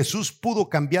Jesús pudo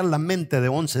cambiar la mente de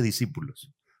 11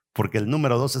 discípulos, porque el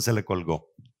número 12 se le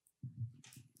colgó.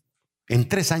 En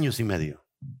 3 años y medio.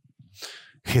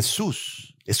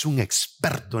 Jesús es un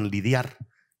experto en lidiar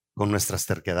con nuestras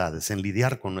terquedades, en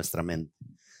lidiar con nuestra mente.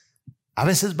 A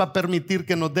veces va a permitir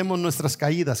que nos demos nuestras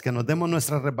caídas, que nos demos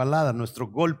nuestras resbaladas, nuestros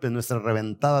golpes, nuestras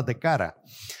reventadas de cara,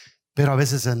 pero a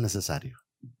veces es necesario.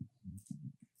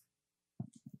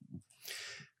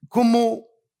 ¿Cómo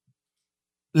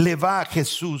le va a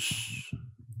Jesús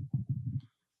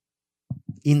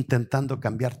intentando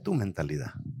cambiar tu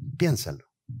mentalidad? Piénsalo.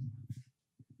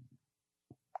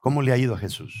 ¿Cómo le ha ido a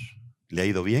Jesús? ¿Le ha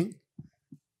ido bien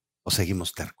o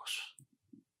seguimos tercos?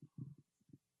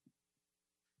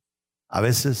 A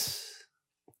veces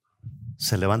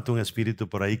se levanta un espíritu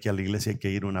por ahí que a la iglesia hay que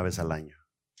ir una vez al año.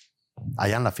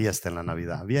 Allá en la fiesta, en la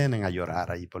Navidad, vienen a llorar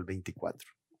ahí por el 24.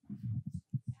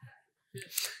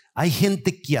 Hay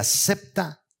gente que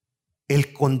acepta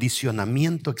el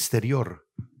condicionamiento exterior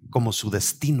como su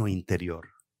destino interior.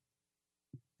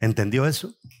 ¿Entendió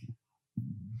eso?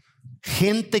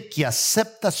 Gente que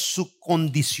acepta su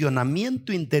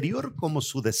condicionamiento interior como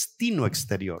su destino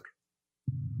exterior.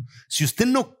 Si usted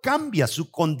no cambia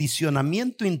su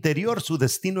condicionamiento interior, su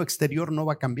destino exterior no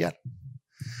va a cambiar.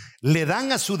 Le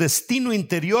dan a su destino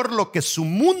interior lo que su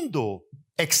mundo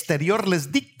exterior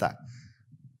les dicta.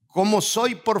 Como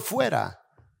soy por fuera,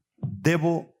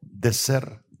 debo de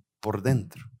ser por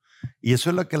dentro. Y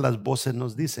eso es lo que las voces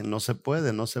nos dicen: no se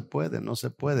puede, no se puede, no se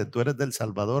puede. Tú eres del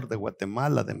Salvador, de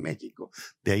Guatemala, de México.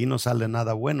 De ahí no sale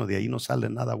nada bueno, de ahí no sale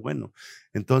nada bueno.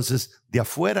 Entonces, de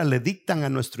afuera le dictan a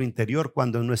nuestro interior,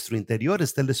 cuando en nuestro interior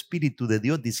está el Espíritu de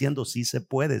Dios diciendo: sí se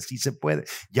puede, sí se puede.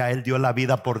 Ya Él dio la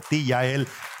vida por ti, ya Él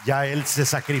se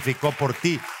sacrificó por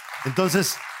ti.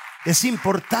 Entonces, es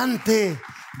importante.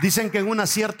 Dicen que en una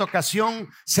cierta ocasión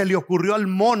se le ocurrió al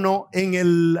mono en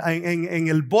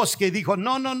el bosque y dijo: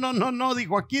 no,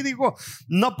 dijo, aquí dijo,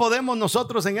 no podemos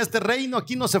nosotros en este reino,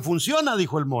 aquí no se funciona,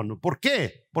 dijo el mono. ¿Por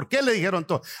qué? ¿Por qué le dijeron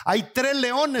todo? Hay 3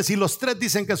 leones y los 3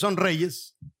 dicen que son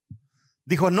reyes.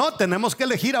 Dijo: no, tenemos que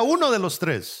elegir a uno de los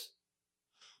 3.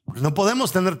 No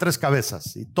podemos tener 3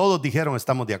 cabezas. Y todos dijeron: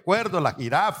 estamos de acuerdo. La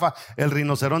jirafa, el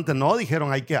rinoceronte, no,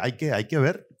 dijeron hay que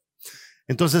ver.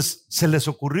 Entonces se les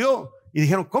ocurrió y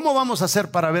dijeron: ¿cómo vamos a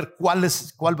hacer para ver cuál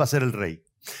va a ser el rey?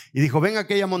 Y dijo: ven a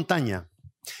aquella montaña.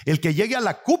 El que llegue a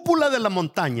la cúpula de la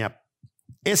montaña,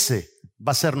 ese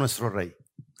va a ser nuestro rey.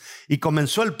 Y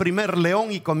comenzó el primer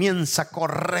león y comienza a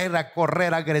correr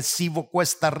agresivo,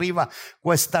 cuesta arriba,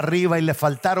 y le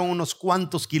faltaron unos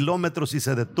cuantos kilómetros y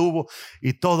se detuvo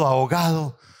y todo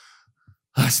ahogado.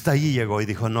 Hasta ahí llegó y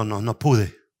dijo: no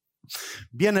pude.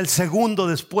 Viene el segundo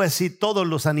después y todos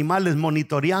los animales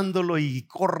monitoreándolo y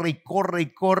corre y corre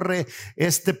y corre.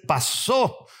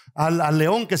 Pasó al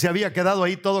león que se había quedado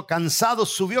ahí todo cansado,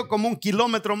 subió como 1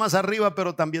 kilómetro más arriba,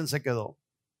 pero también se quedó.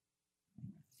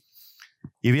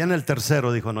 Y viene el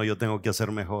tercero, dijo, no, yo tengo que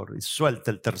hacer mejor. Y suelta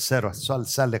el tercero,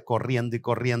 sale corriendo y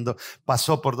corriendo.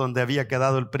 Pasó por donde había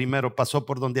quedado el primero, pasó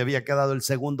por donde había quedado el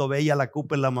segundo. Veía la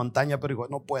cúpula en la montaña, pero dijo,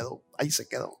 no puedo, ahí se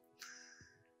quedó.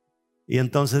 Y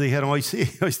entonces dijeron, hoy sí,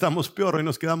 hoy estamos peor, hoy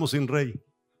nos quedamos sin rey.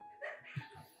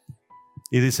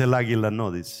 Y dice el águila,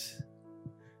 no, dice,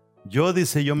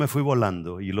 yo me fui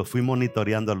volando y los fui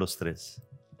monitoreando a los 3.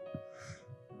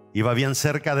 Iba bien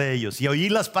cerca de ellos y oí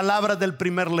las palabras del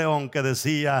primer león que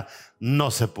decía, no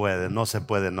se puede, no se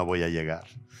puede, no voy a llegar.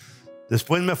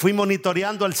 Después me fui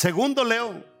monitoreando al segundo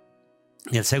león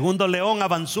y el segundo león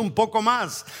avanzó un poco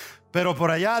más, pero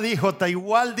por allá dijo,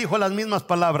 igual dijo las mismas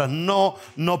palabras, no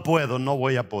puedo, no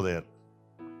voy a poder.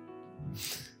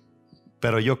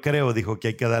 Pero yo creo, dijo, que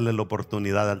hay que darle la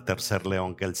oportunidad al tercer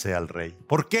león, que él sea el rey.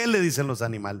 ¿Por qué? Le dicen los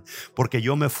animales. Porque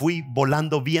yo me fui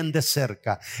volando bien de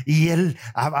cerca y él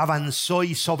avanzó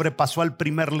y sobrepasó al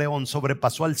primer león,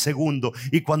 sobrepasó al segundo,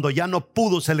 y cuando ya no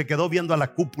pudo se le quedó viendo a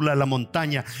la cúpula de la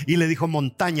montaña y le dijo,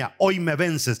 montaña, hoy me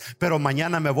vences, pero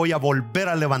mañana me voy a volver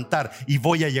a levantar y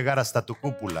voy a llegar hasta tu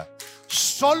cúpula.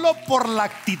 Solo por la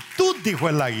actitud, dijo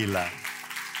el águila,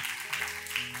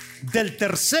 del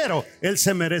tercero, él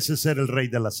se merece ser el rey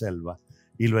de la selva.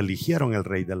 Y lo eligieron el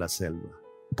rey de la selva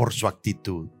por su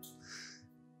actitud.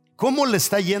 ¿Cómo le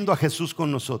está yendo a Jesús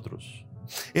con nosotros?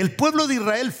 El pueblo de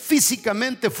Israel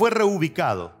físicamente fue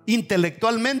reubicado,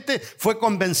 intelectualmente fue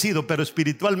convencido, pero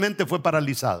espiritualmente fue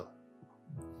paralizado.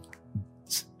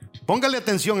 Póngale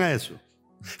atención a eso.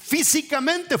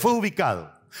 Físicamente fue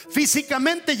ubicado.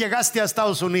 Físicamente llegaste a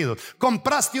Estados Unidos,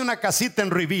 compraste una casita en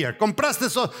Riviera, compraste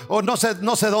eso, o no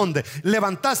sé dónde,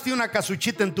 levantaste una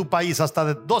casuchita en tu país hasta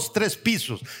de 2, 3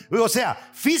 pisos. O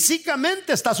sea,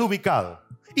 físicamente estás ubicado,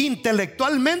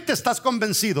 intelectualmente estás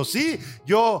convencido. Sí,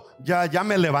 yo ya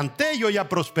me levanté, yo ya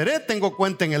prosperé, tengo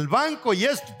cuenta en el banco y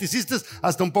esto, te hiciste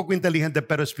hasta un poco inteligente,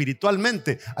 pero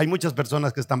espiritualmente hay muchas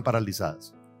personas que están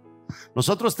paralizadas.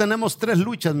 Nosotros tenemos 3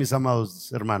 luchas, mis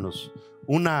amados hermanos.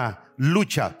 Una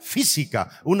lucha física,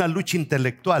 una lucha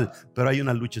intelectual, pero hay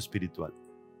una lucha espiritual.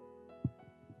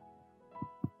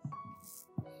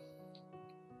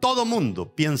 Todo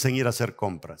mundo piensa en ir a hacer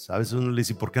compras. A veces uno le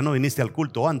dice, ¿por qué no viniste al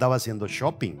culto? Andaba haciendo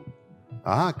shopping.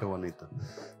 Ah, qué bonito.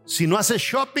 Si no haces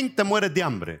shopping, te mueres de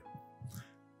hambre.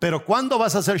 Pero ¿cuándo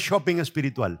vas a hacer shopping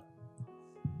espiritual?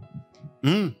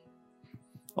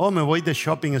 Me voy de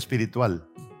shopping espiritual.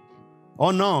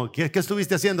 Oh no, ¿qué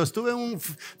estuviste haciendo? Estuve un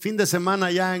fin de semana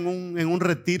allá en un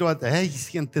retiro. Ay,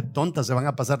 gente tonta, se van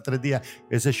a pasar 3 días.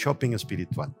 Ese es shopping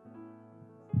espiritual.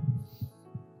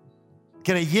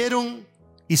 Creyeron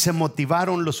y se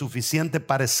motivaron lo suficiente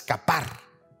para escapar,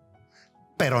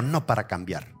 pero no para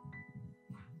cambiar.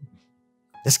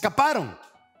 Escaparon,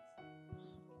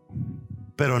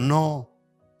 pero no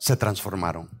se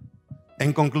transformaron.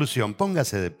 En conclusión,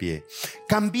 póngase de pie.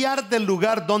 Cambiar del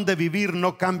lugar donde vivir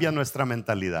no cambia nuestra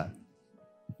mentalidad.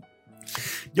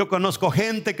 Yo conozco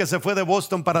gente que se fue de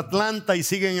Boston para Atlanta y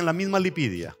siguen en la misma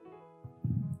lipidia.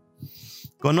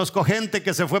 Conozco gente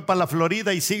que se fue para la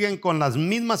Florida y siguen con las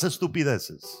mismas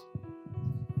estupideces.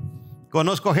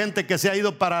 Conozco gente que se ha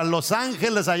ido para Los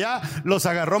Ángeles, allá los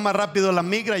agarró más rápido la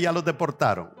migra y ya los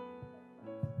deportaron.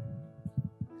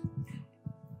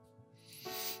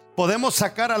 Podemos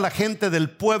sacar a la gente del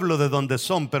pueblo de donde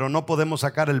son, pero no podemos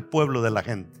sacar el pueblo de la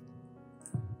gente.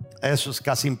 Eso es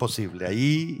casi imposible.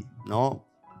 Ahí no,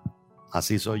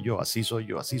 así soy yo, así soy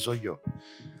yo, así soy yo.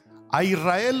 A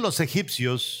Israel los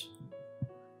egipcios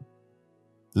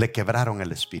le quebraron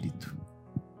el espíritu.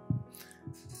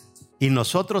 Y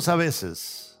nosotros a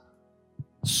veces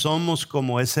somos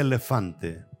como ese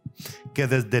elefante que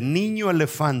desde niño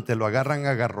elefante lo agarran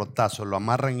a garrotazos, lo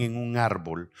amarran en un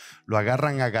árbol, lo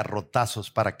agarran a garrotazos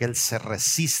para que él se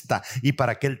resista y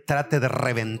para que él trate de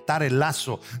reventar el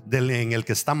lazo en el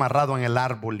que está amarrado en el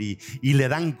árbol, y le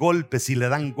dan golpes y le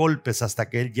dan golpes hasta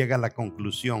que él llega a la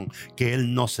conclusión que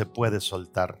él no se puede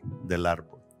soltar del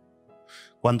árbol.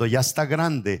 Cuando ya está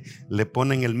grande, le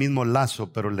ponen el mismo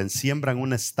lazo, pero le siembran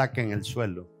una estaca en el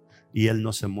suelo y él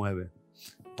no se mueve,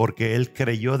 porque él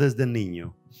creyó desde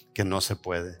niño que no se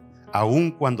puede,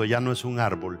 aun cuando ya no es un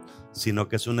árbol, sino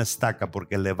que es una estaca,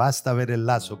 porque le basta ver el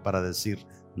lazo para decir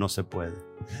no se puede.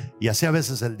 Y así a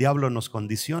veces el diablo nos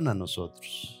condiciona a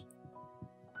nosotros.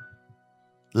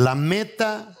 La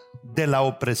meta de la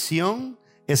opresión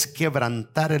es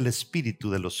quebrantar el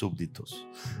espíritu de los súbditos.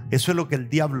 Eso es lo que el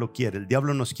diablo quiere. El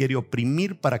diablo nos quiere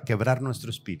oprimir para quebrar nuestro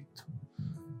espíritu.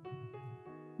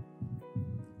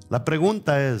 La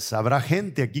pregunta es, ¿habrá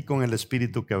gente aquí con el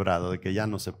espíritu quebrado de que ya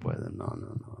no se puede?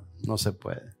 No se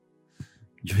puede.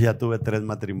 Yo ya tuve 3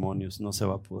 matrimonios, no se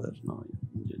va a poder. No,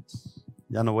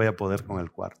 ya no voy a poder con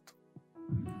el cuarto.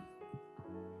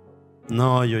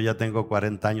 No, yo ya tengo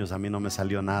 40 años, a mí no me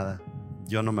salió nada.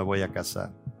 Yo no me voy a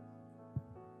casar.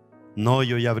 No,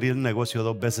 yo ya abrí el negocio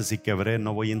 2 veces y quebré,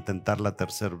 no voy a intentar la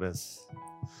tercera vez.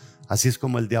 Así es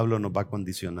como el diablo nos va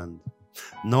condicionando.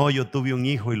 No, yo tuve un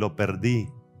hijo y lo perdí,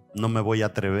 no me voy a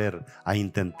atrever a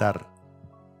intentar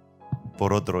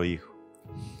por otro hijo.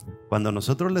 Cuando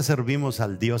nosotros le servimos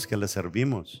al Dios que le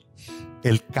servimos,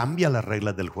 Él cambia las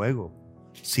reglas del juego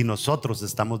si nosotros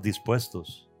estamos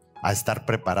dispuestos a estar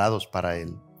preparados para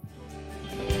Él.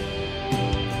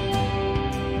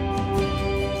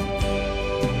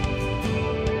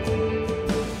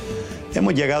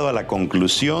 Hemos llegado a la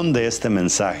conclusión de este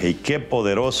mensaje y qué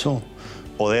poderoso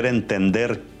poder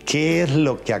entender qué es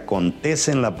lo que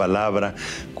acontece en la palabra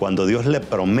cuando Dios le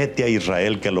promete a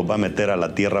Israel que los va a meter a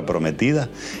la tierra prometida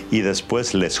y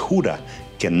después les jura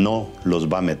que no los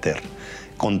va a meter.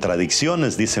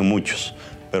 Contradicciones, dicen muchos,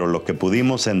 pero lo que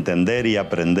pudimos entender y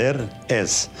aprender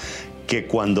es que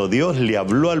cuando Dios le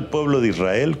habló al pueblo de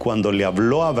Israel, cuando le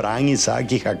habló a Abraham,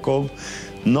 Isaac y Jacob,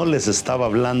 no les estaba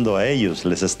hablando a ellos,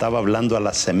 les estaba hablando a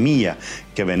la semilla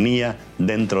que venía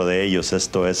dentro de ellos,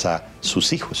 esto es a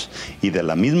sus hijos. Y de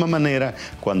la misma manera,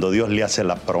 cuando Dios le hace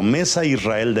la promesa a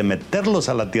Israel de meterlos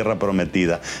a la tierra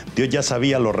prometida, Dios ya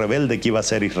sabía lo rebelde que iba a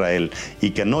ser Israel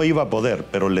y que no iba a poder,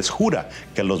 pero les jura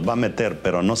que los va a meter,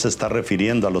 pero no se está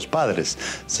refiriendo a los padres,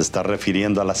 se está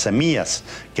refiriendo a las semillas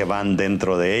que van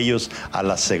dentro de ellos, a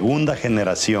la segunda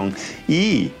generación.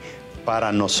 Y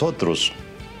para nosotros,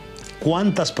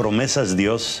 ¿cuántas promesas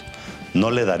Dios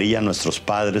no le daría a nuestros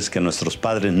padres, que nuestros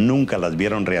padres nunca las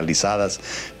vieron realizadas,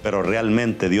 pero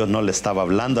realmente Dios no le estaba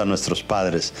hablando a nuestros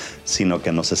padres, sino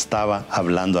que nos estaba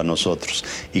hablando a nosotros?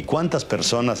 ¿Y cuántas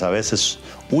personas a veces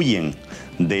huyen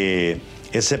de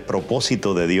ese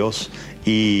propósito de Dios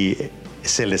y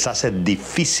se les hace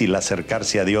difícil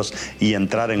acercarse a Dios y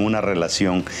entrar en una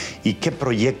relación? ¿Y qué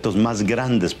proyectos más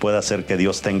grandes puede hacer que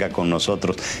Dios tenga con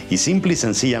nosotros? Y simple y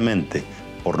sencillamente,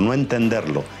 por no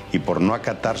entenderlo y por no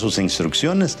acatar sus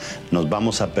instrucciones, nos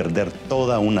vamos a perder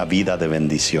toda una vida de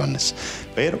bendiciones.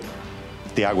 Pero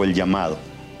te hago el llamado.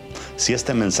 Si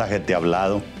este mensaje te ha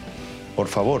hablado, por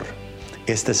favor,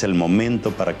 este es el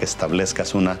momento para que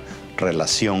establezcas una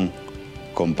relación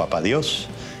con Papá Dios.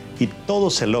 Y todo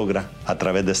se logra a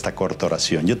través de esta corta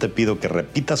oración. Yo te pido que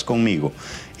repitas conmigo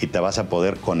y te vas a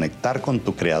poder conectar con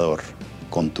tu Creador,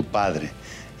 con tu Padre,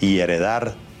 y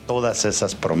heredar todas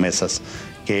esas promesas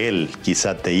que Él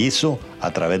quizá te hizo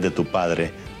a través de tu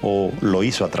Padre o lo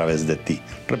hizo a través de ti.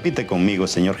 Repite conmigo: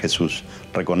 Señor Jesús,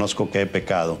 reconozco que he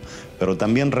pecado, pero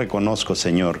también reconozco,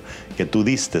 Señor, que tú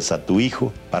diste a tu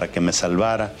Hijo para que me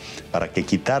salvara, para que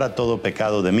quitara todo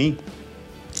pecado de mí.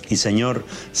 Y Señor,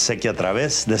 sé que a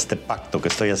través de este pacto que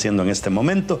estoy haciendo en este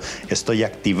momento, estoy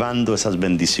activando esas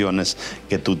bendiciones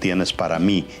que tú tienes para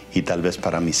mí y tal vez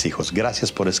para mis hijos.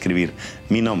 Gracias por escribir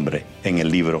mi nombre en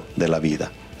el libro de la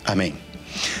vida. Amén.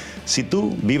 Si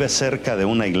tú vives cerca de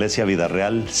una iglesia Vida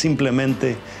Real,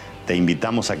 simplemente te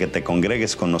invitamos a que te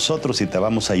congregues con nosotros y te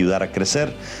vamos a ayudar a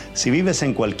crecer. Si vives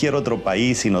en cualquier otro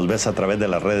país y nos ves a través de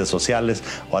las redes sociales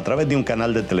o a través de un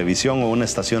canal de televisión o una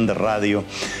estación de radio,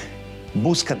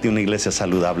 búscate una iglesia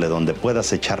saludable donde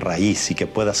puedas echar raíz y que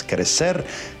puedas crecer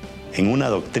en una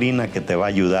doctrina que te va a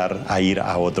ayudar a ir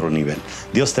a otro nivel.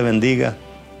 Dios te bendiga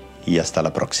y hasta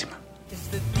la próxima.